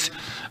Euphrates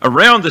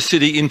around the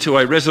city into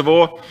a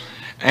reservoir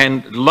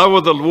and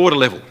lower the water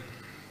level.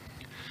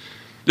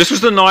 This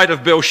was the night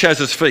of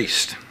Belshazzar's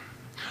feast,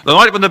 the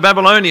night when the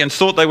Babylonians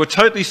thought they were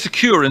totally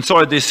secure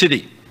inside their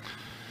city,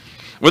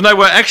 when they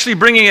were actually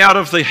bringing out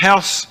of the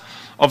house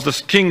of the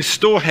king's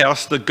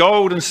storehouse the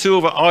gold and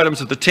silver items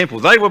of the temple.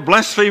 They were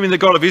blaspheming the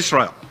God of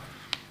Israel,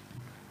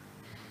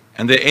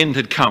 and their end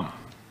had come,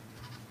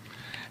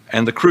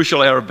 and the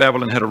crucial hour of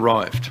Babylon had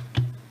arrived.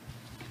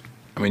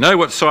 And we know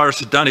what Cyrus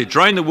had done. He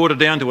drained the water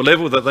down to a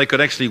level that they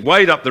could actually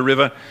wade up the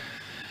river,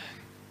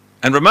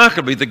 and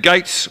remarkably, the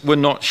gates were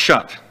not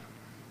shut.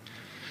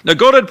 Now,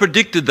 God had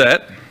predicted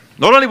that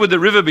Not only would the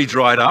river be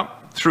dried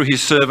up through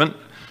his servant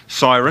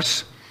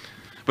Cyrus,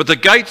 but the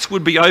gates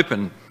would be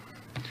opened.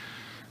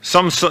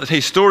 Some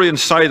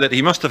historians say that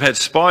he must have had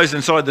spies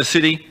inside the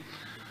city.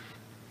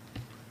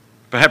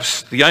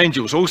 Perhaps the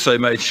angels also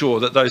made sure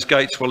that those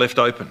gates were left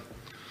open.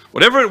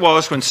 Whatever it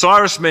was, when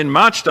Cyrus' men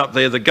marched up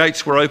there, the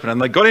gates were open and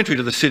they got entry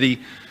to the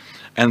city,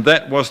 and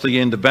that was the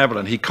end of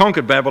Babylon. He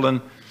conquered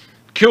Babylon,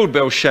 killed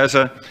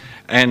Belshazzar,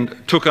 and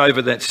took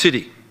over that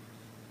city.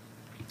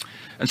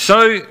 And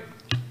so,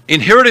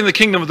 inheriting the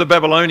kingdom of the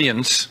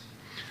Babylonians,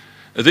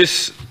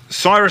 this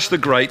Cyrus the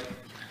Great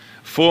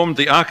formed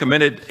the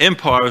Achaemenid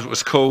Empire, as it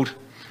was called.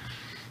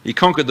 He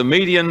conquered the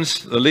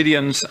Medians, the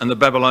Lydians, and the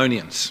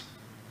Babylonians.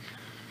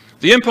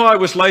 The empire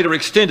was later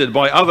extended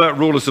by other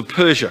rulers of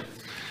Persia,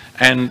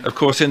 and of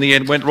course in the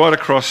end went right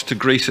across to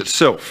Greece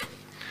itself.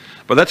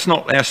 But that's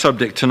not our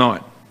subject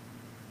tonight.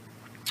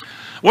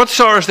 What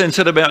Cyrus then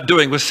set about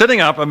doing was setting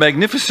up a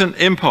magnificent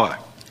empire.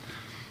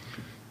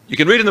 You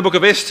can read in the book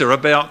of Esther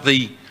about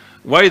the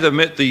way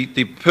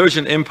the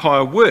Persian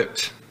Empire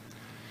worked.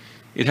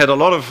 It had a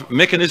lot of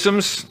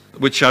mechanisms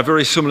which are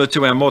very similar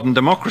to our modern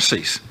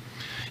democracies.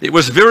 It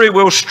was very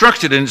well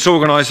structured in its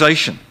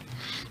organisation.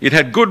 It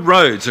had good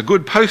roads, a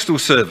good postal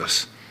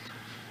service,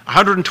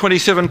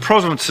 127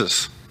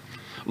 provinces,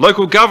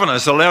 local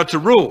governors allowed to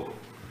rule,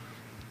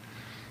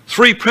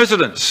 3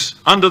 presidents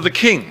under the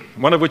king,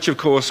 one of which, of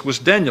course, was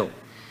Daniel.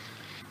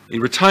 He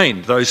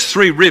retained those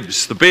 3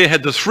 ribs. The bear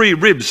had the 3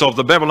 ribs of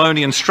the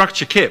Babylonian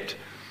structure kept.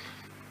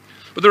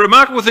 But the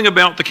remarkable thing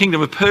about the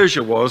kingdom of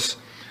Persia was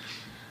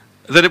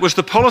that it was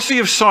the policy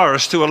of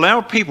Cyrus to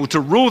allow people to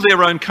rule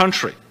their own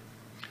country.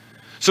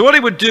 So what he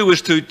would do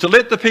was to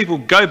let the people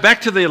go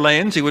back to their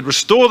lands. He would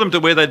restore them to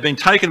where they'd been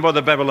taken by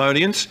the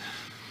Babylonians.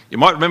 You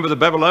might remember the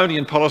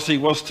Babylonian policy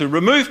was to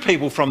remove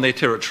people from their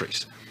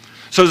territories.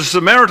 So the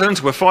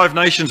Samaritans were 5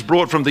 nations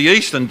brought from the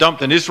east and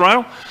dumped in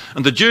Israel,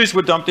 and the Jews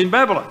were dumped in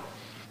Babylon.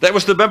 That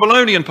was the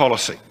Babylonian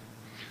policy.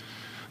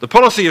 The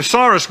policy of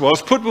Cyrus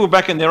was put people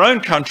back in their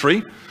own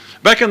country,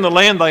 back in the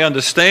land they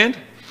understand,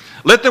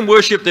 let them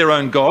worship their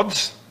own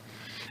gods,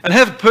 and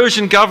have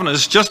Persian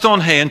governors just on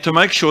hand to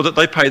make sure that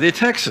they pay their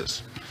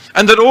taxes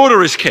and that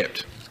order is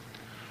kept.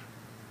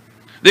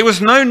 There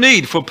was no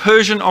need for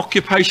Persian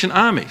occupation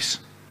armies.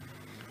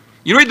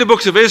 You read the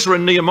books of Ezra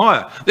and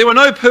Nehemiah, there were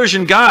no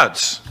Persian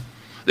guards.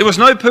 There was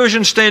no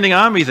Persian standing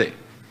army there.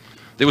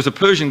 There was a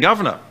Persian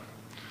governor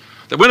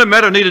that when a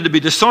matter needed to be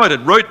decided,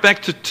 wrote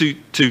back to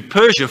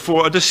Persia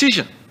for a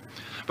decision.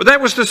 But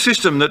that was the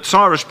system that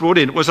Cyrus brought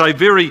in. It was a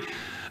very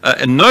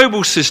a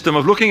noble system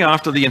of looking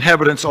after the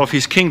inhabitants of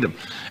his kingdom.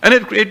 And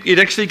it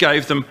actually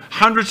gave them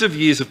hundreds of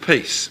years of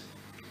peace.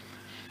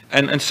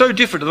 And so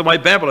different to the way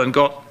Babylon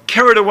got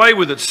carried away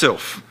with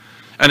itself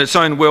and its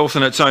own wealth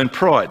and its own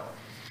pride.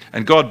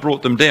 And God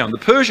brought them down. The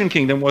Persian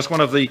kingdom was one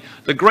of the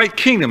great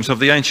kingdoms of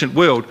the ancient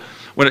world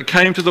when it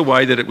came to the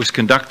way that it was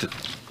conducted.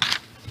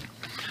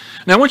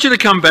 Now I want you to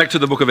come back to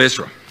the book of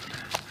Ezra,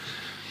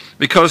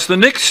 because the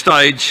next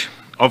stage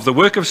of the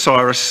work of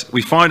Cyrus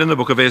we find in the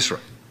book of Ezra.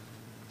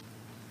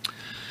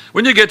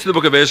 When you get to the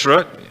book of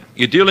Ezra,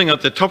 you're dealing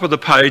at the top of the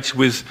page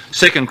with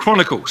 2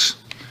 Chronicles.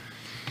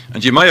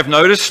 And you may have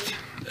noticed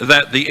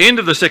that the end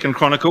of the 2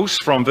 Chronicles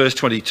from verse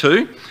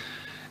 22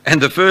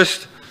 and the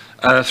first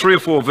 3 or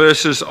 4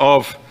 verses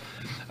of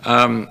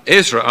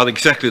Ezra are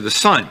exactly the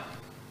same.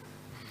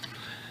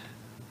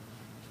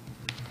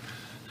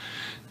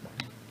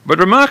 But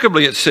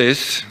remarkably it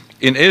says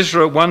in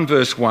Ezra 1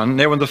 verse 1,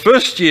 now in the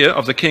first year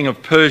of the king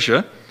of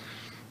Persia,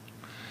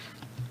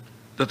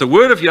 that the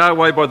word of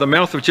Yahweh by the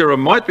mouth of Jeremiah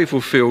might be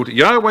fulfilled,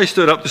 Yahweh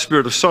stirred up the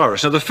spirit of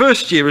Cyrus. Now the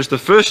first year is the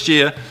first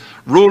year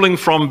ruling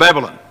from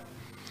Babylon.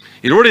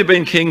 He'd already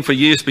been king for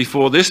years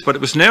before this, but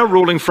it was now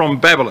ruling from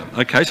Babylon.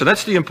 Okay, so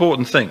that's the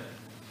important thing.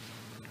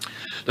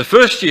 The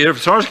first year of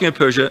Cyrus king of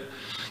Persia,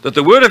 that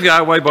the word of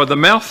Yahweh by the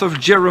mouth of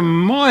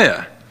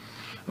Jeremiah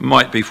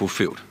might be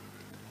fulfilled.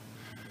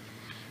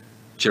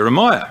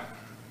 Jeremiah,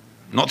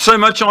 not so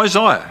much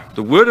Isaiah.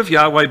 The word of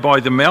Yahweh by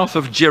the mouth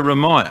of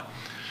Jeremiah.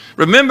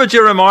 Remember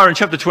Jeremiah in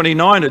chapter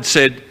 29 had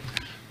said,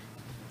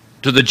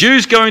 to the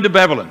Jews going to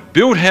Babylon,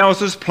 build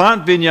houses,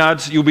 plant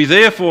vineyards, you'll be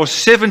there for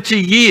 70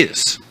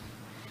 years.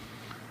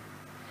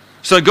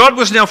 So God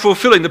was now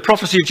fulfilling the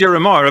prophecy of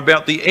Jeremiah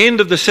about the end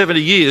of the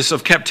 70 years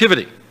of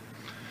captivity.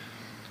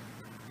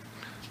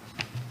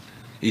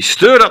 He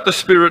stirred up the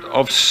spirit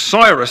of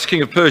Cyrus,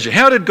 king of Persia.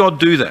 How did God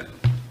do that?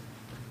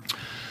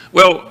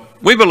 Well,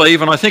 we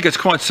believe, and I think it's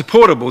quite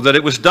supportable, that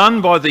it was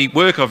done by the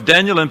work of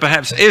Daniel and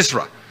perhaps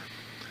Ezra.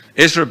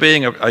 Ezra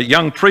being a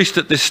young priest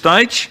at this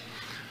stage,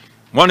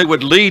 one who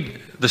would lead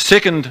the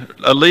second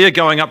Aliyah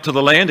going up to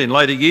the land in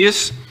later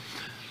years,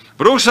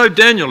 but also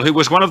Daniel, who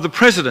was one of the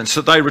presidents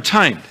that they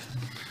retained.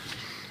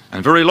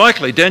 And very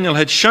likely Daniel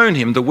had shown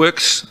him the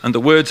works and the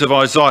words of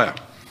Isaiah.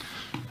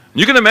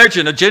 You can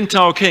imagine a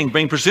Gentile king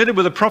being presented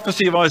with a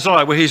prophecy of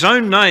Isaiah where his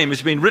own name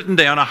has been written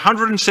down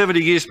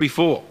 170 years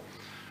before.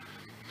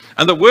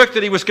 And the work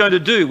that he was going to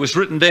do was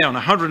written down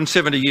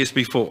 170 years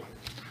before.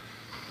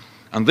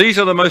 And these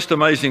are the most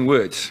amazing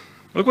words.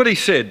 Look what he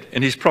said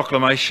in his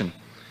proclamation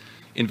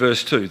in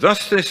verse 2.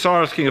 Thus says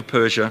Cyrus, king of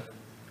Persia,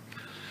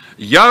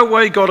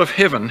 Yahweh God of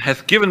heaven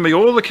hath given me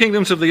all the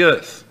kingdoms of the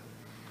earth.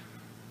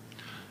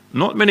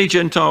 Not many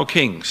Gentile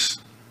kings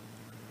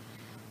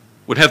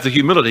would have the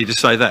humility to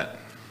say that.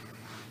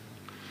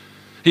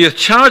 He hath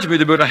charged me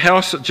to build a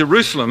house at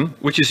Jerusalem,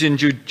 which is in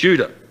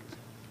Judah.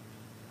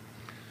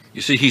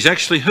 You see, he's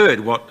actually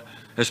heard what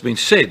has been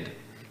said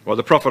by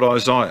the prophet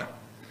Isaiah.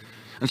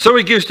 And so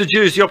he gives the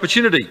Jews the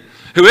opportunity.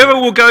 Whoever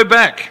will go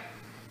back,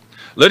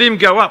 let him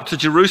go up to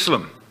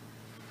Jerusalem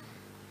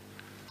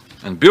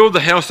and build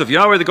the house of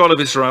Yahweh, the God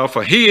of Israel,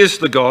 for he is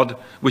the God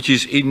which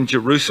is in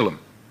Jerusalem.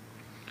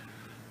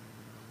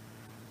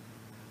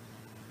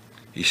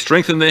 He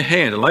strengthened their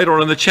hand, and later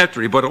on in the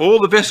chapter he brought all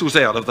the vessels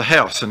out of the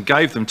house and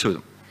gave them to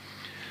them.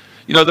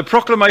 You know, the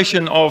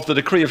proclamation of the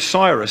decree of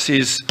Cyrus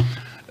is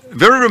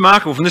very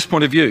remarkable from this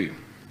point of view.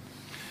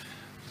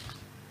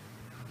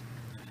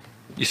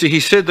 You see, he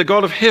said the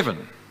God of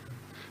heaven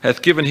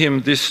hath given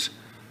him this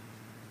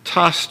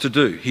task to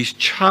do. He's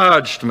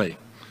charged me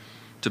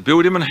to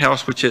build him a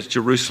house which is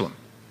Jerusalem.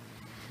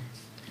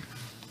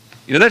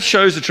 You know, that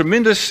shows a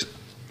tremendous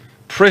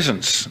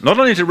presence, not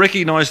only to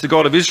recognise the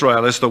God of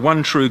Israel as the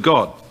one true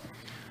God,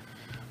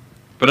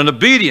 but an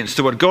obedience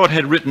to what God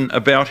had written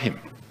about him.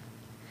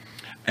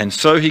 And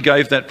so he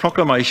gave that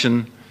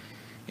proclamation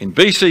in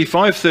BC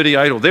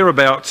 538 or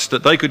thereabouts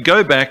that they could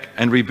go back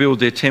and rebuild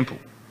their temple.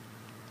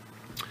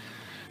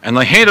 And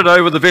they handed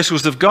over the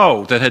vessels of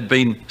gold that had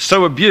been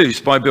so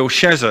abused by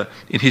Belshazzar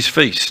in his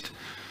feast.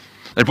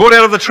 They brought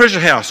out of the treasure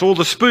house all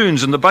the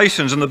spoons and the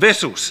basins and the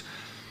vessels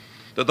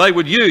that they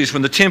would use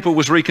when the temple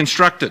was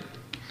reconstructed.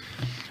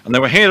 And they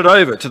were handed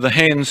over to the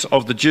hands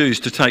of the Jews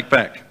to take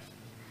back.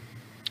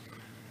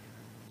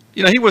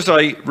 You know, he was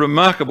a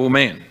remarkable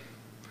man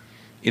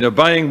in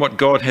obeying what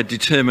God had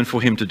determined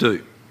for him to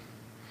do.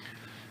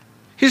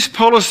 His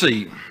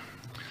policy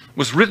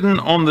was written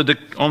on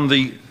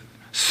the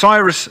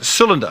Cyrus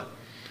cylinder.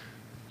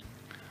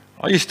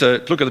 I used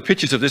to look at the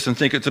pictures of this and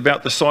think it's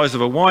about the size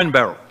of a wine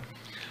barrel.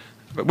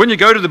 But when you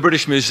go to the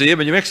British Museum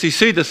and you actually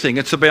see the thing,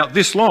 it's about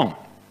this long.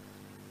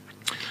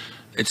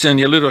 It's in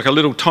like a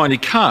little tiny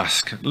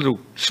cask, a little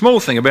small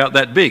thing about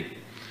that big.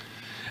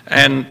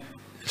 And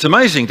it's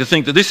amazing to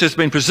think that this has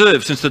been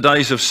preserved since the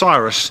days of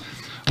Cyrus,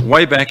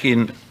 way back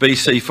in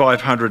BC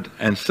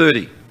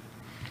 530.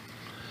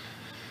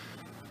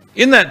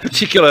 In that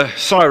particular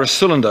Cyrus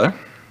cylinder,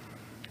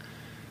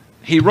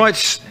 he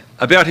writes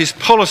about his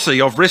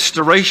policy of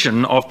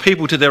restoration of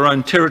people to their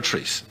own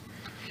territories.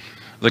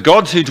 The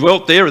gods who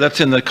dwelt there, that's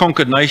in the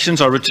conquered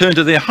nations, I return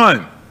to their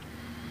home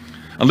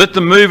and let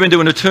them move into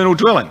an eternal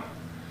dwelling.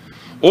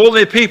 All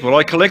their people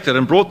I collected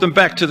and brought them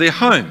back to their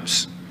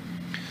homes.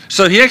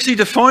 So he actually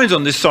defines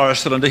on this Cyrus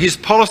cylinder his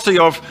policy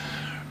of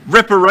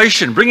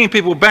reparation, bringing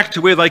people back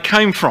to where they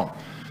came from.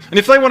 And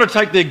if they want to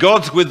take their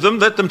gods with them,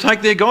 let them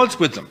take their gods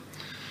with them.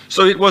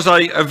 So it was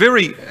a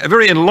very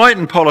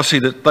enlightened policy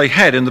that they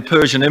had in the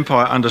Persian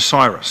Empire under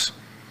Cyrus.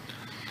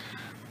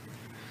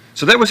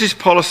 So that was his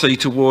policy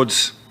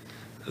towards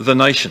the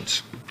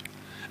nations.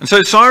 And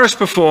so Cyrus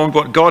performed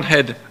what God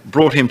had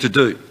brought him to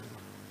do.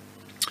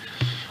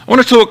 I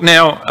want to talk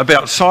now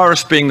about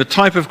Cyrus being the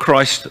type of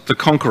Christ, the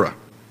conqueror.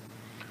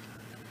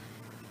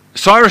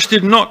 Cyrus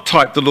did not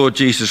type the Lord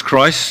Jesus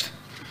Christ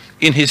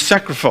in his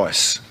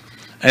sacrifice,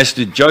 as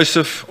did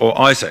Joseph or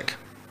Isaac.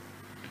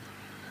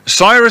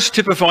 Cyrus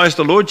typifies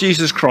the Lord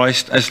Jesus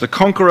Christ as the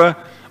conqueror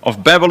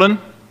of Babylon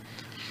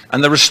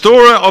and the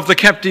restorer of the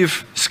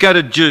captive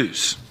scattered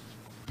Jews.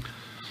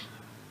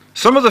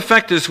 Some of the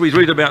factors we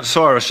read about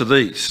Cyrus are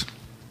these.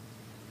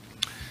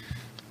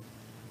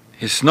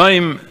 His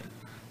name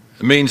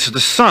means the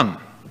son.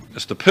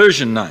 That's the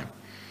Persian name.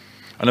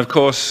 And of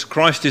course,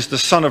 Christ is the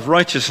Son of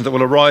righteousness that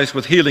will arise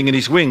with healing in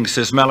his wings,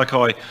 says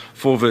Malachi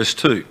 4 verse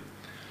 2.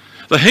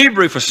 The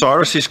Hebrew for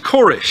Cyrus is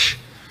Koresh,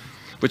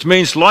 which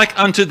means like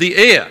unto the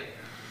heir,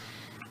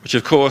 which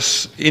of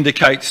course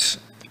indicates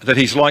that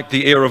he's like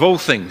the heir of all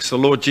things, the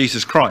Lord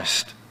Jesus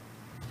Christ.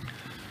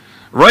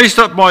 Raised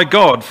up by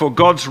God for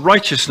God's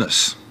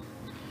righteousness.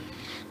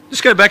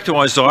 Let's go back to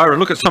Isaiah and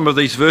look at some of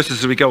these verses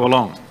as we go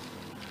along.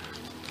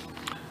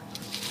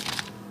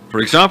 For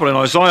example, in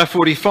Isaiah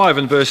 45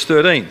 and verse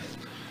 13,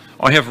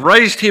 I have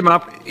raised him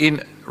up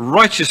in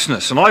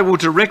righteousness, and I will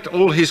direct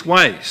all his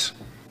ways.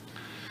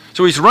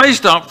 So he's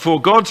raised up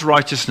for God's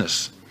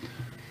righteousness.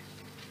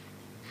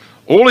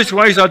 All his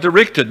ways are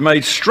directed,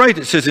 made straight,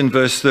 it says in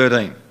verse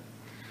 13.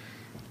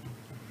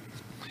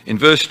 In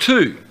verse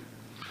 2,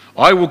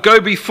 I will go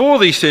before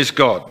thee, says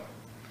God,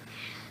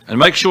 and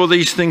make sure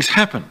these things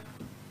happen.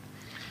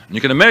 And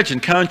you can imagine,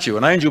 can't you,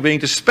 an angel being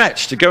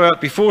dispatched to go out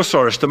before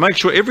Cyrus to make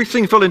sure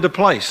everything fell into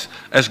place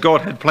as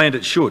God had planned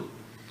it should.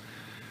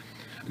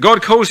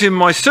 God calls him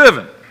my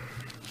servant.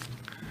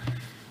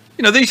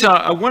 You know, these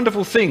are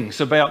wonderful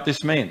things about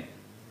this man.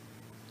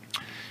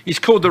 He's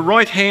called the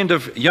right hand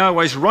of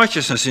Yahweh's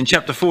righteousness in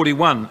chapter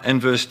 41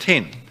 and verse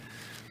 10.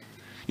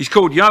 He's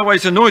called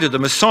Yahweh's anointed, the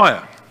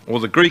Messiah, or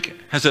the Greek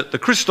has it, the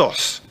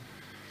Christos,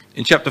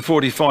 in chapter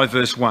 45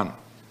 verse 1.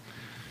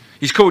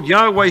 He's called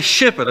Yahweh's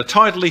shepherd, a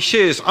title he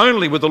shares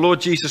only with the Lord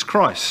Jesus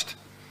Christ.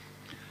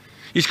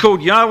 He's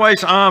called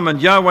Yahweh's arm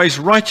and Yahweh's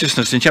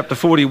righteousness in chapter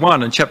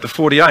 41 and chapter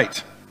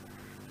 48.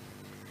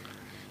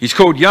 He's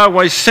called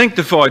Yahweh's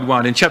sanctified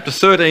one in chapter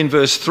 13,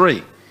 verse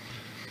 3.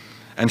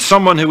 And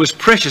someone who was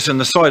precious in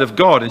the sight of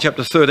God in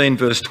chapter 13,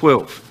 verse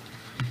 12.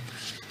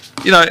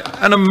 You know,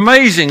 an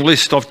amazing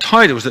list of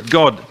titles that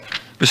God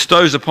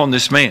bestows upon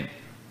this man.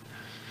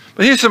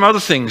 But here's some other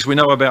things we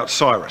know about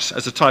Cyrus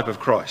as a type of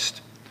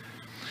Christ.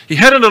 He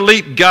had an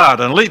elite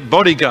guard, an elite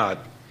bodyguard,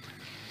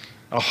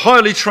 a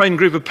highly trained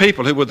group of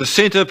people who were the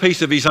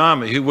centrepiece of his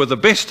army, who were the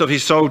best of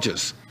his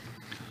soldiers.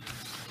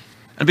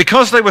 And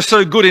because they were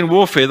so good in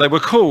warfare, they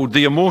were called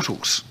the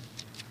Immortals.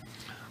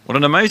 What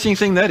an amazing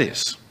thing that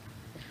is.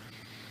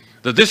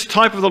 That this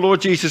type of the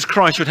Lord Jesus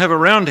Christ should have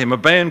around him a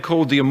band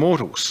called the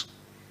Immortals.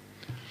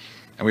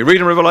 And we read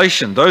in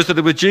Revelation, those that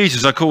are with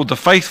Jesus are called the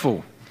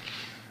faithful,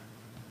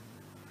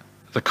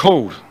 the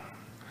called,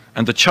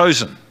 and the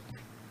chosen.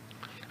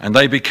 And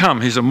they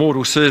become his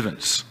immortal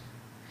servants.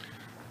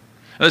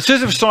 And it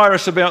says of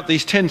Cyrus about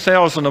these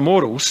 10,000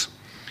 immortals,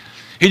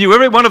 he knew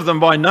every one of them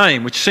by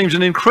name, which seems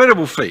an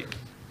incredible feat.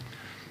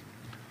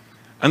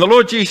 And the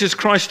Lord Jesus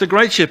Christ, the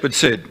great shepherd,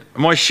 said,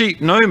 "My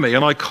sheep know me,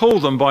 and I call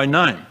them by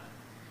name."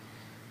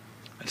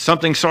 And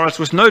something Cyrus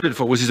was noted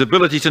for was his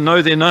ability to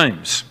know their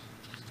names.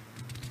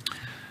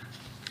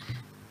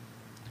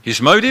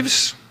 His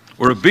motives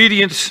were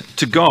obedience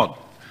to God.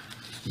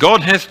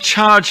 God hath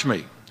charged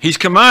me. He's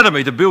commanded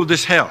me to build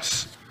this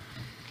house.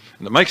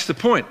 And it makes the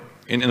point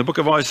in the book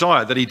of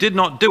Isaiah that he did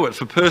not do it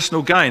for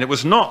personal gain. It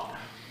was not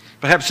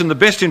perhaps in the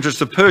best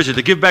interest of Persia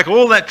to give back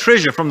all that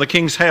treasure from the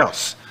king's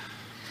house.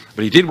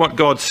 But he did what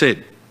God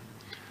said.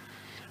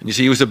 And you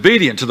see, he was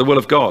obedient to the will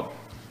of God.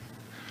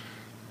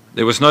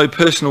 There was no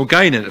personal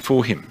gain in it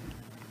for him.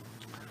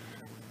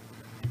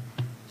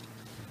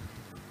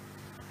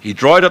 He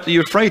dried up the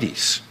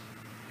Euphrates.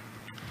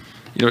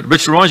 You know,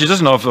 which reminds you,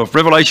 doesn't it, of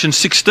Revelation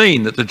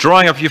 16, that the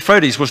drying up of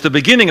Euphrates was the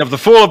beginning of the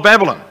fall of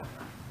Babylon.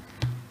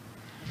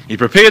 He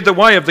prepared the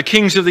way of the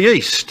kings of the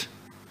east,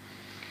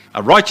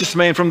 a righteous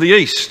man from the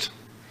east,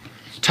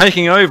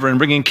 taking over and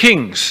bringing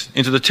kings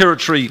into the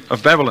territory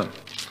of Babylon.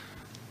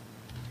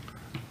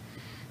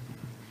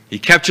 He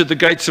captured the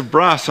gates of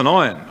brass and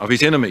iron of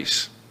his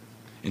enemies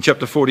in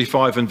chapter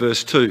 45 and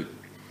verse 2.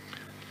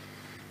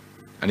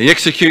 And he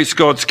executes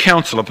God's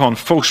counsel upon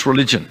false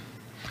religion.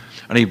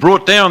 And he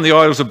brought down the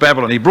idols of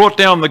Babylon. He brought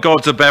down the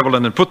gods of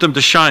Babylon and put them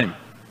to shame.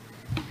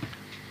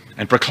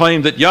 And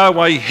proclaimed that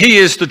Yahweh, he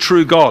is the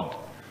true God,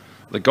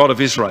 the God of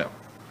Israel.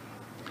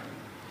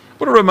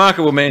 What a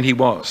remarkable man he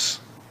was.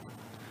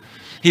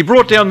 He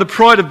brought down the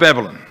pride of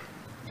Babylon.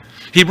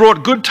 He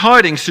brought good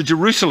tidings to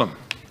Jerusalem.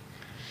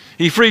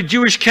 He freed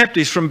Jewish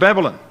captives from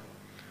Babylon.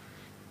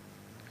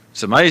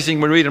 It's amazing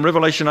when we read in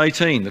Revelation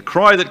 18, the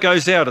cry that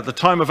goes out at the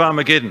time of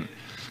Armageddon.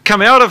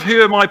 Come out of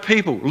here, my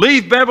people.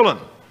 Leave Babylon.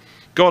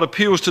 God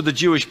appeals to the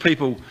Jewish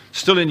people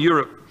still in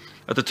Europe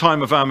at the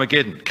time of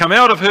Armageddon. Come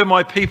out of her,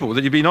 my people,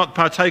 that you be not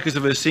partakers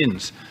of her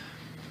sins.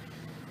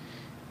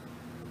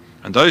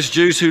 And those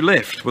Jews who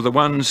left were the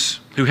ones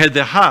who had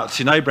their hearts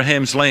in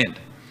Abraham's land.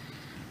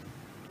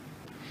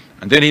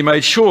 And then he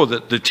made sure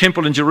that the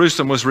temple in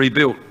Jerusalem was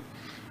rebuilt.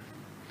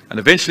 And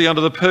eventually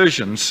under the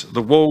Persians,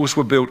 the walls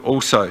were built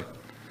also,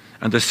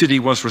 and the city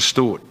was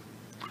restored.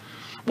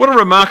 What a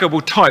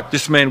remarkable type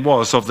this man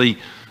was of the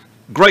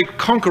great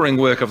conquering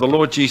work of the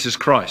Lord Jesus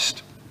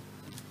Christ.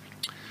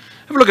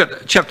 Have a look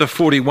at chapter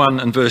 41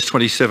 and verse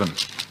 27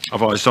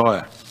 of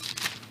Isaiah.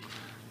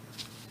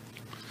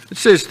 It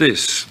says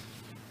this: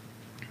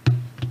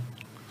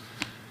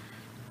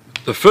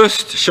 "The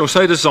first shall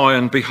say to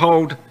Zion,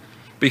 Behold,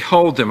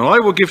 behold them, and I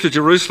will give to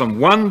Jerusalem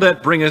one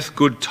that bringeth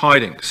good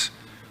tidings."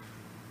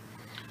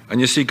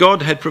 And you see,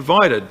 God had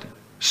provided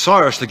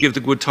Cyrus to give the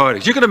good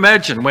tidings. You can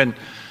imagine when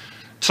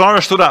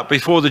Cyrus stood up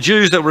before the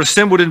Jews that were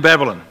assembled in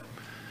Babylon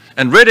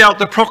and read out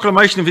the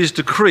proclamation of his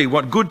decree,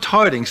 what good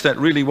tidings that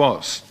really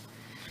was.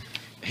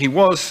 He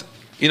was,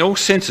 in all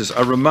senses,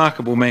 a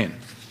remarkable man,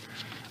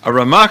 a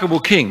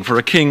remarkable king for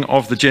a king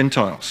of the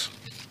Gentiles.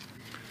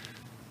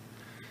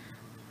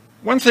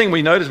 One thing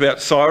we notice about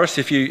Cyrus,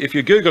 if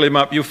you Google him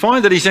up, you'll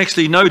find that he's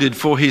actually noted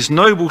for his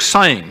noble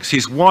sayings,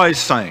 his wise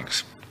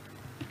sayings.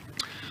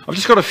 I've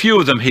just got a few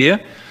of them here,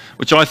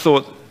 which I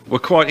thought were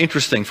quite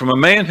interesting, from a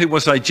man who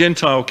was a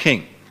Gentile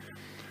king.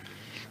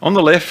 On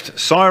the left,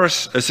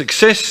 Cyrus, a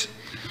success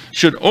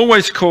should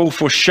always call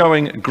for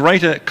showing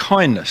greater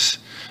kindness,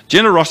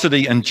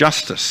 generosity and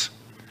justice.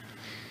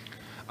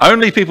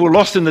 Only people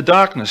lost in the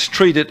darkness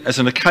treat it as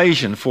an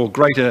occasion for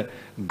greater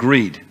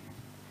greed.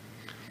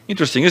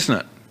 Interesting, isn't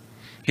it?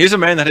 Here's a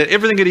man that had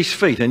everything at his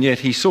feet, and yet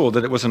he saw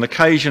that it was an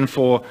occasion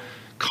for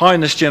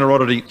kindness,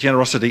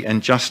 generosity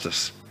and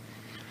justice.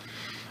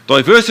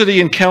 Diversity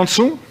in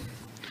counsel,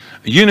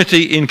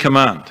 unity in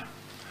command.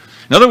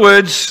 In other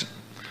words,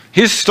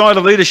 his style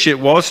of leadership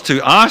was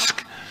to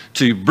ask,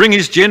 to bring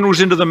his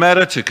generals into the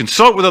matter, to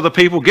consult with other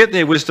people, get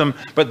their wisdom,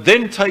 but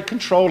then take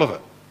control of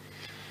it.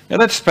 Now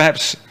that's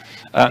perhaps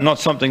not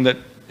something that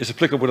is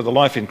applicable to the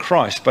life in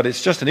Christ, but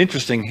it's just an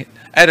interesting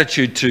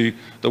attitude to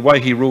the way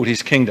he ruled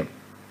his kingdom.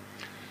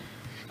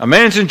 A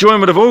man's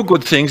enjoyment of all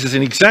good things is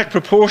in exact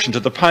proportion to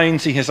the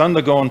pains he has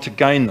undergone to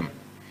gain them.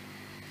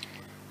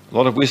 A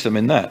lot of wisdom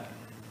in that.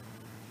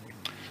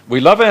 We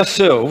love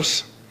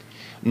ourselves,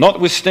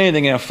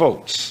 notwithstanding our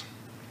faults,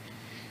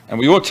 and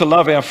we ought to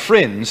love our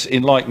friends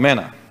in like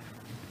manner.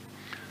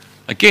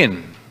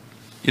 Again,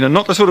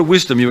 not the sort of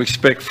wisdom you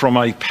expect from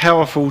a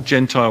powerful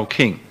Gentile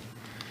king.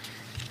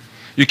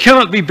 You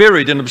cannot be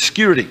buried in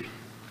obscurity.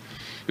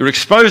 You're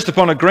exposed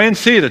upon a grand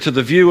theatre to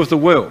the view of the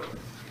world.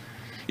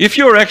 If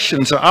your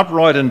actions are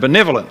upright and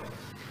benevolent,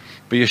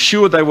 be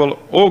assured they will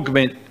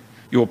augment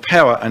your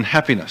power and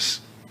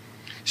happiness.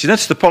 See,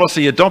 that's the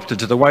policy adopted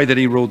to the way that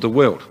he ruled the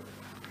world.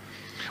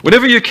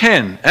 Whenever you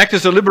can, act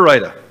as a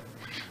liberator.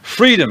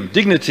 Freedom,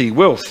 dignity,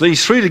 wealth,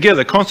 these three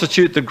together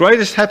constitute the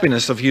greatest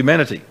happiness of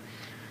humanity.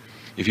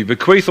 If you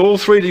bequeath all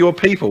three to your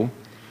people,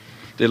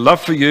 their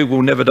love for you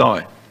will never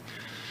die.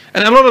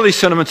 And a lot of these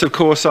sentiments, of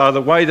course, are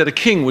the way that a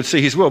king would see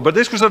his world. But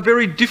this was a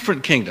very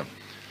different kingdom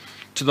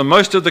to the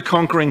most of the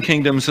conquering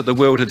kingdoms that the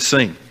world had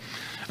seen.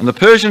 And the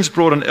Persians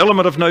brought an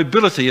element of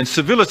nobility and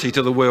civility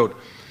to the world,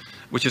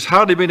 which has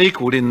hardly been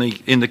equalled in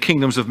the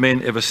kingdoms of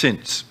men ever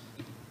since.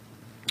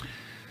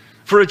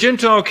 For a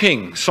Gentile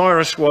king,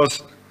 Cyrus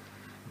was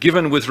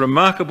given with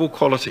remarkable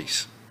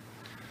qualities.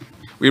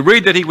 We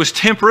read that he was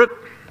temperate,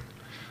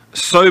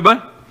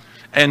 sober,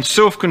 and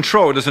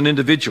self-controlled as an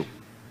individual.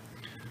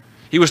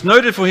 He was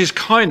noted for his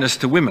kindness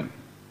to women.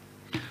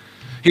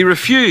 He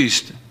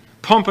refused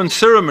pomp and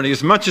ceremony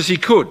as much as he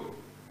could.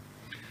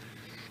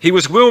 He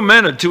was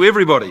well-mannered to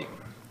everybody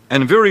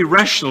and very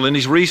rational in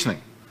his reasoning.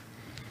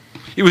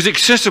 He was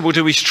accessible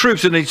to his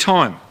troops at any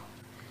time,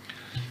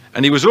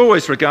 and he was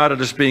always regarded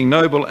as being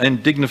noble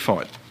and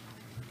dignified.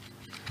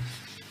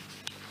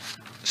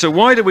 So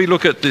why do we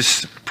look at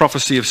this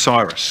prophecy of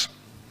Cyrus?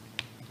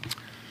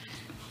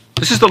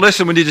 This is the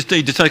lesson we need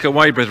to take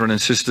away, brethren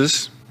and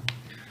sisters.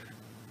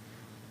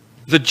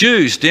 The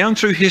Jews, down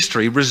through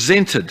history,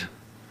 resented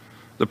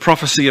the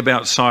prophecy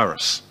about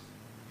Cyrus.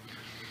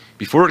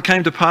 Before it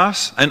came to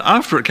pass and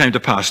after it came to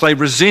pass, they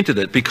resented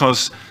it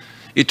because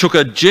it took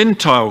a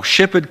Gentile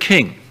shepherd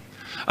king,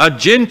 a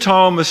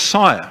Gentile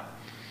Messiah,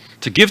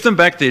 to give them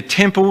back their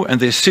temple and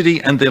their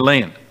city and their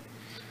land.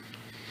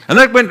 And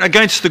that went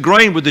against the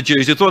grain with the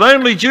Jews, who thought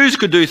only Jews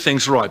could do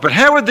things right. But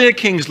how had their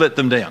kings let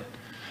them down?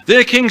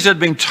 Their kings had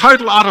been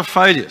total, utter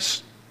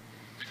failures.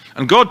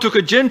 And God took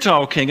a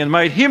Gentile king and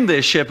made him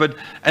their shepherd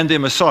and their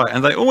Messiah.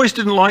 And they always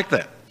didn't like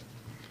that.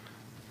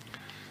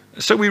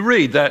 So we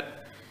read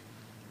that,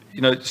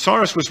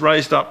 Cyrus was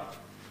raised up.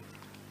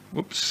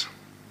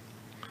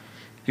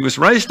 He was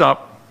raised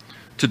up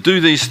to do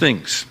these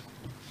things.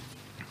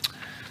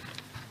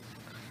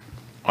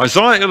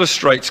 Isaiah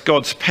illustrates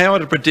God's power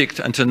to predict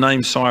and to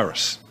name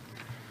Cyrus,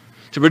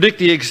 to predict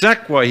the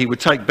exact way he would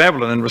take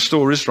Babylon and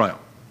restore Israel.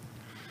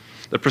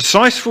 The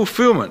precise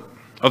fulfillment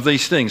of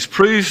these things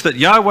proves that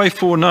Yahweh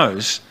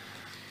foreknows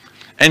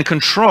and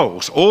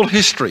controls all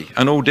history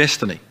and all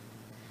destiny.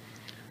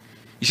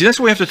 You see, that's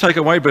what we have to take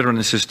away, brethren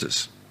and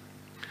sisters.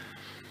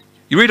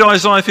 You read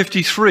Isaiah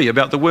 53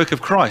 about the work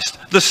of Christ.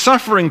 The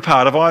suffering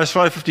part of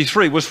Isaiah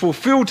 53 was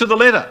fulfilled to the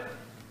letter.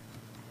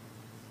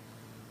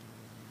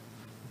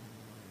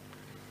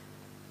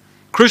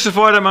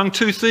 Crucified among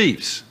two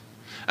thieves,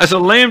 as a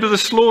lamb to the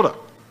slaughter.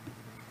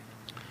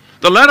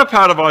 The latter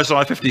part of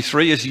Isaiah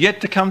 53 is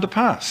yet to come to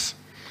pass.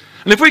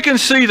 And if we can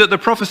see that the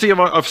prophecy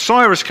of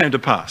Cyrus came to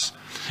pass,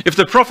 if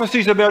the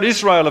prophecies about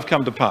Israel have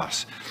come to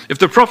pass, if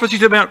the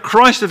prophecies about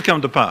Christ have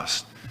come to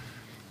pass,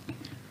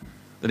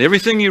 then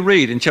everything you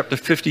read in chapter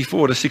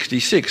 54 to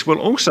 66 will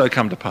also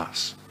come to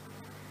pass.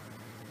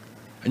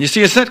 And you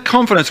see, it's that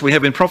confidence we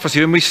have in prophecy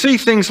when we see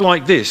things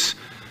like this,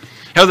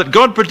 how that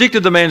God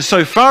predicted the man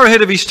so far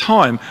ahead of his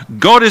time.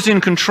 God is in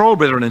control,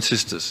 brethren and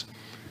sisters.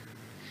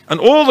 And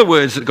all the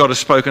words that God has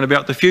spoken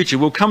about the future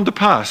will come to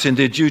pass in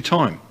their due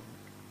time.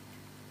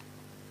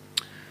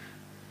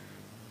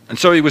 And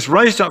so he was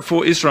raised up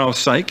for Israel's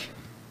sake.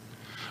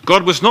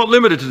 God was not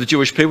limited to the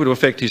Jewish people to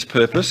effect his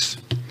purpose.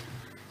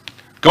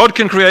 God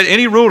can create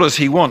any rulers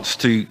he wants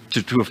to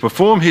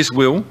perform his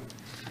will.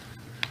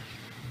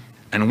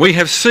 And we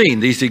have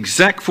seen these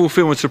exact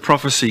fulfillments of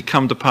prophecy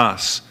come to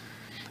pass.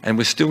 And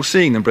we're still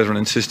seeing them, brethren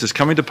and sisters,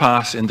 coming to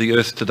pass in the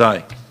earth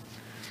today.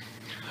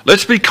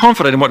 Let's be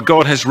confident in what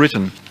God has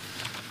written.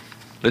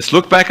 Let's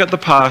look back at the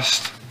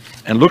past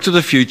and look to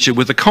the future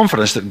with the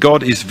confidence that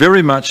God is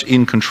very much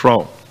in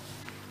control.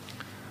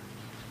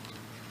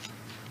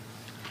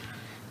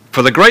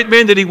 For the great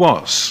man that he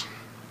was,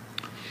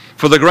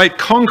 for the great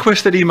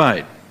conquest that he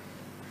made,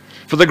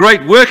 for the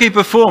great work he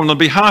performed on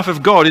behalf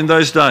of God in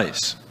those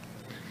days,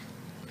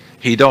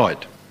 he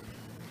died.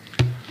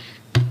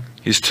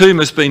 His tomb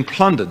has been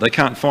plundered. They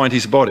can't find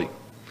his body,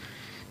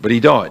 but he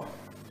died.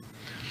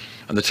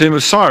 And the tomb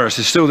of Cyrus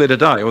is still there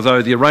today,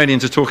 although the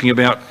Iranians are talking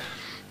about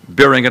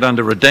burying it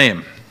under a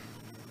dam.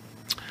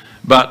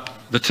 But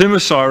the tomb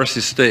of Cyrus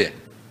is there.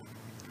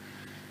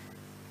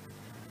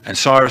 And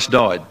Cyrus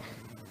died,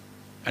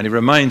 and he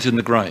remains in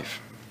the grave.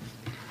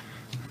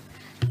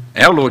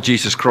 Our Lord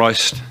Jesus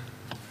Christ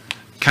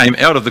came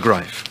out of the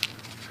grave.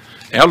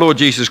 Our Lord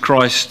Jesus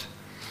Christ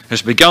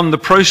has begun the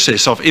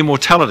process of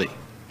immortality.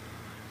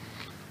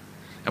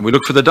 And we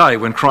look for the day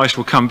when Christ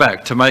will come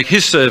back to make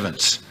his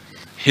servants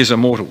his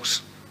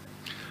immortals.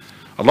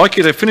 I'd like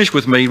you to finish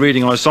with me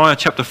reading Isaiah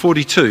chapter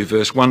 42,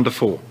 verse 1 to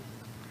 4.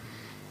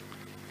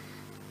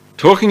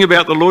 Talking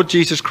about the Lord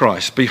Jesus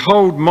Christ,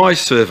 "Behold my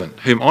servant,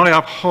 whom I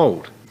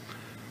uphold,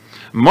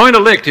 mine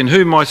elect in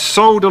whom my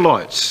soul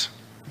delights.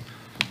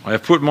 I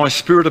have put my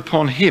spirit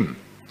upon him.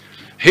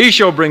 He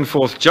shall bring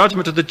forth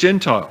judgment to the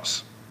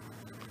Gentiles.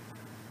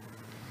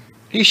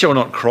 He shall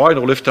not cry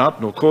nor lift up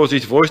nor cause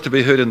his voice to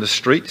be heard in the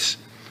streets."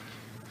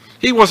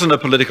 He wasn't a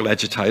political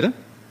agitator.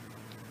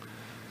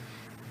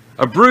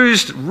 "A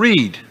bruised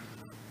reed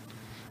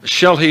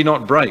shall he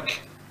not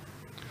break,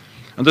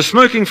 and the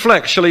smoking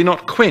flax shall he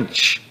not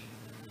quench.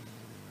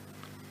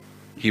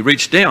 He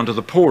reached down to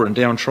the poor and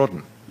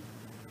downtrodden.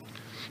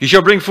 He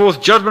shall bring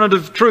forth judgment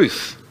of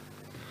truth,"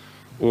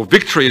 or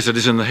victory as it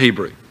is in the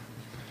Hebrew.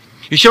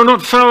 "He shall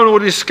not fail nor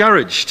be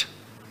discouraged,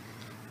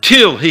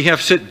 till he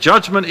have set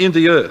judgment in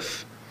the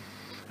earth,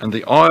 and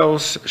the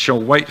isles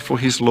shall wait for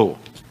his law."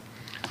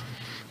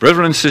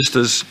 Brethren and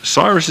sisters,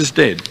 Cyrus is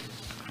dead,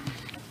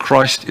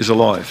 Christ is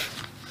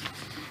alive,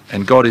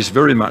 and God is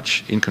very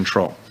much in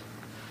control.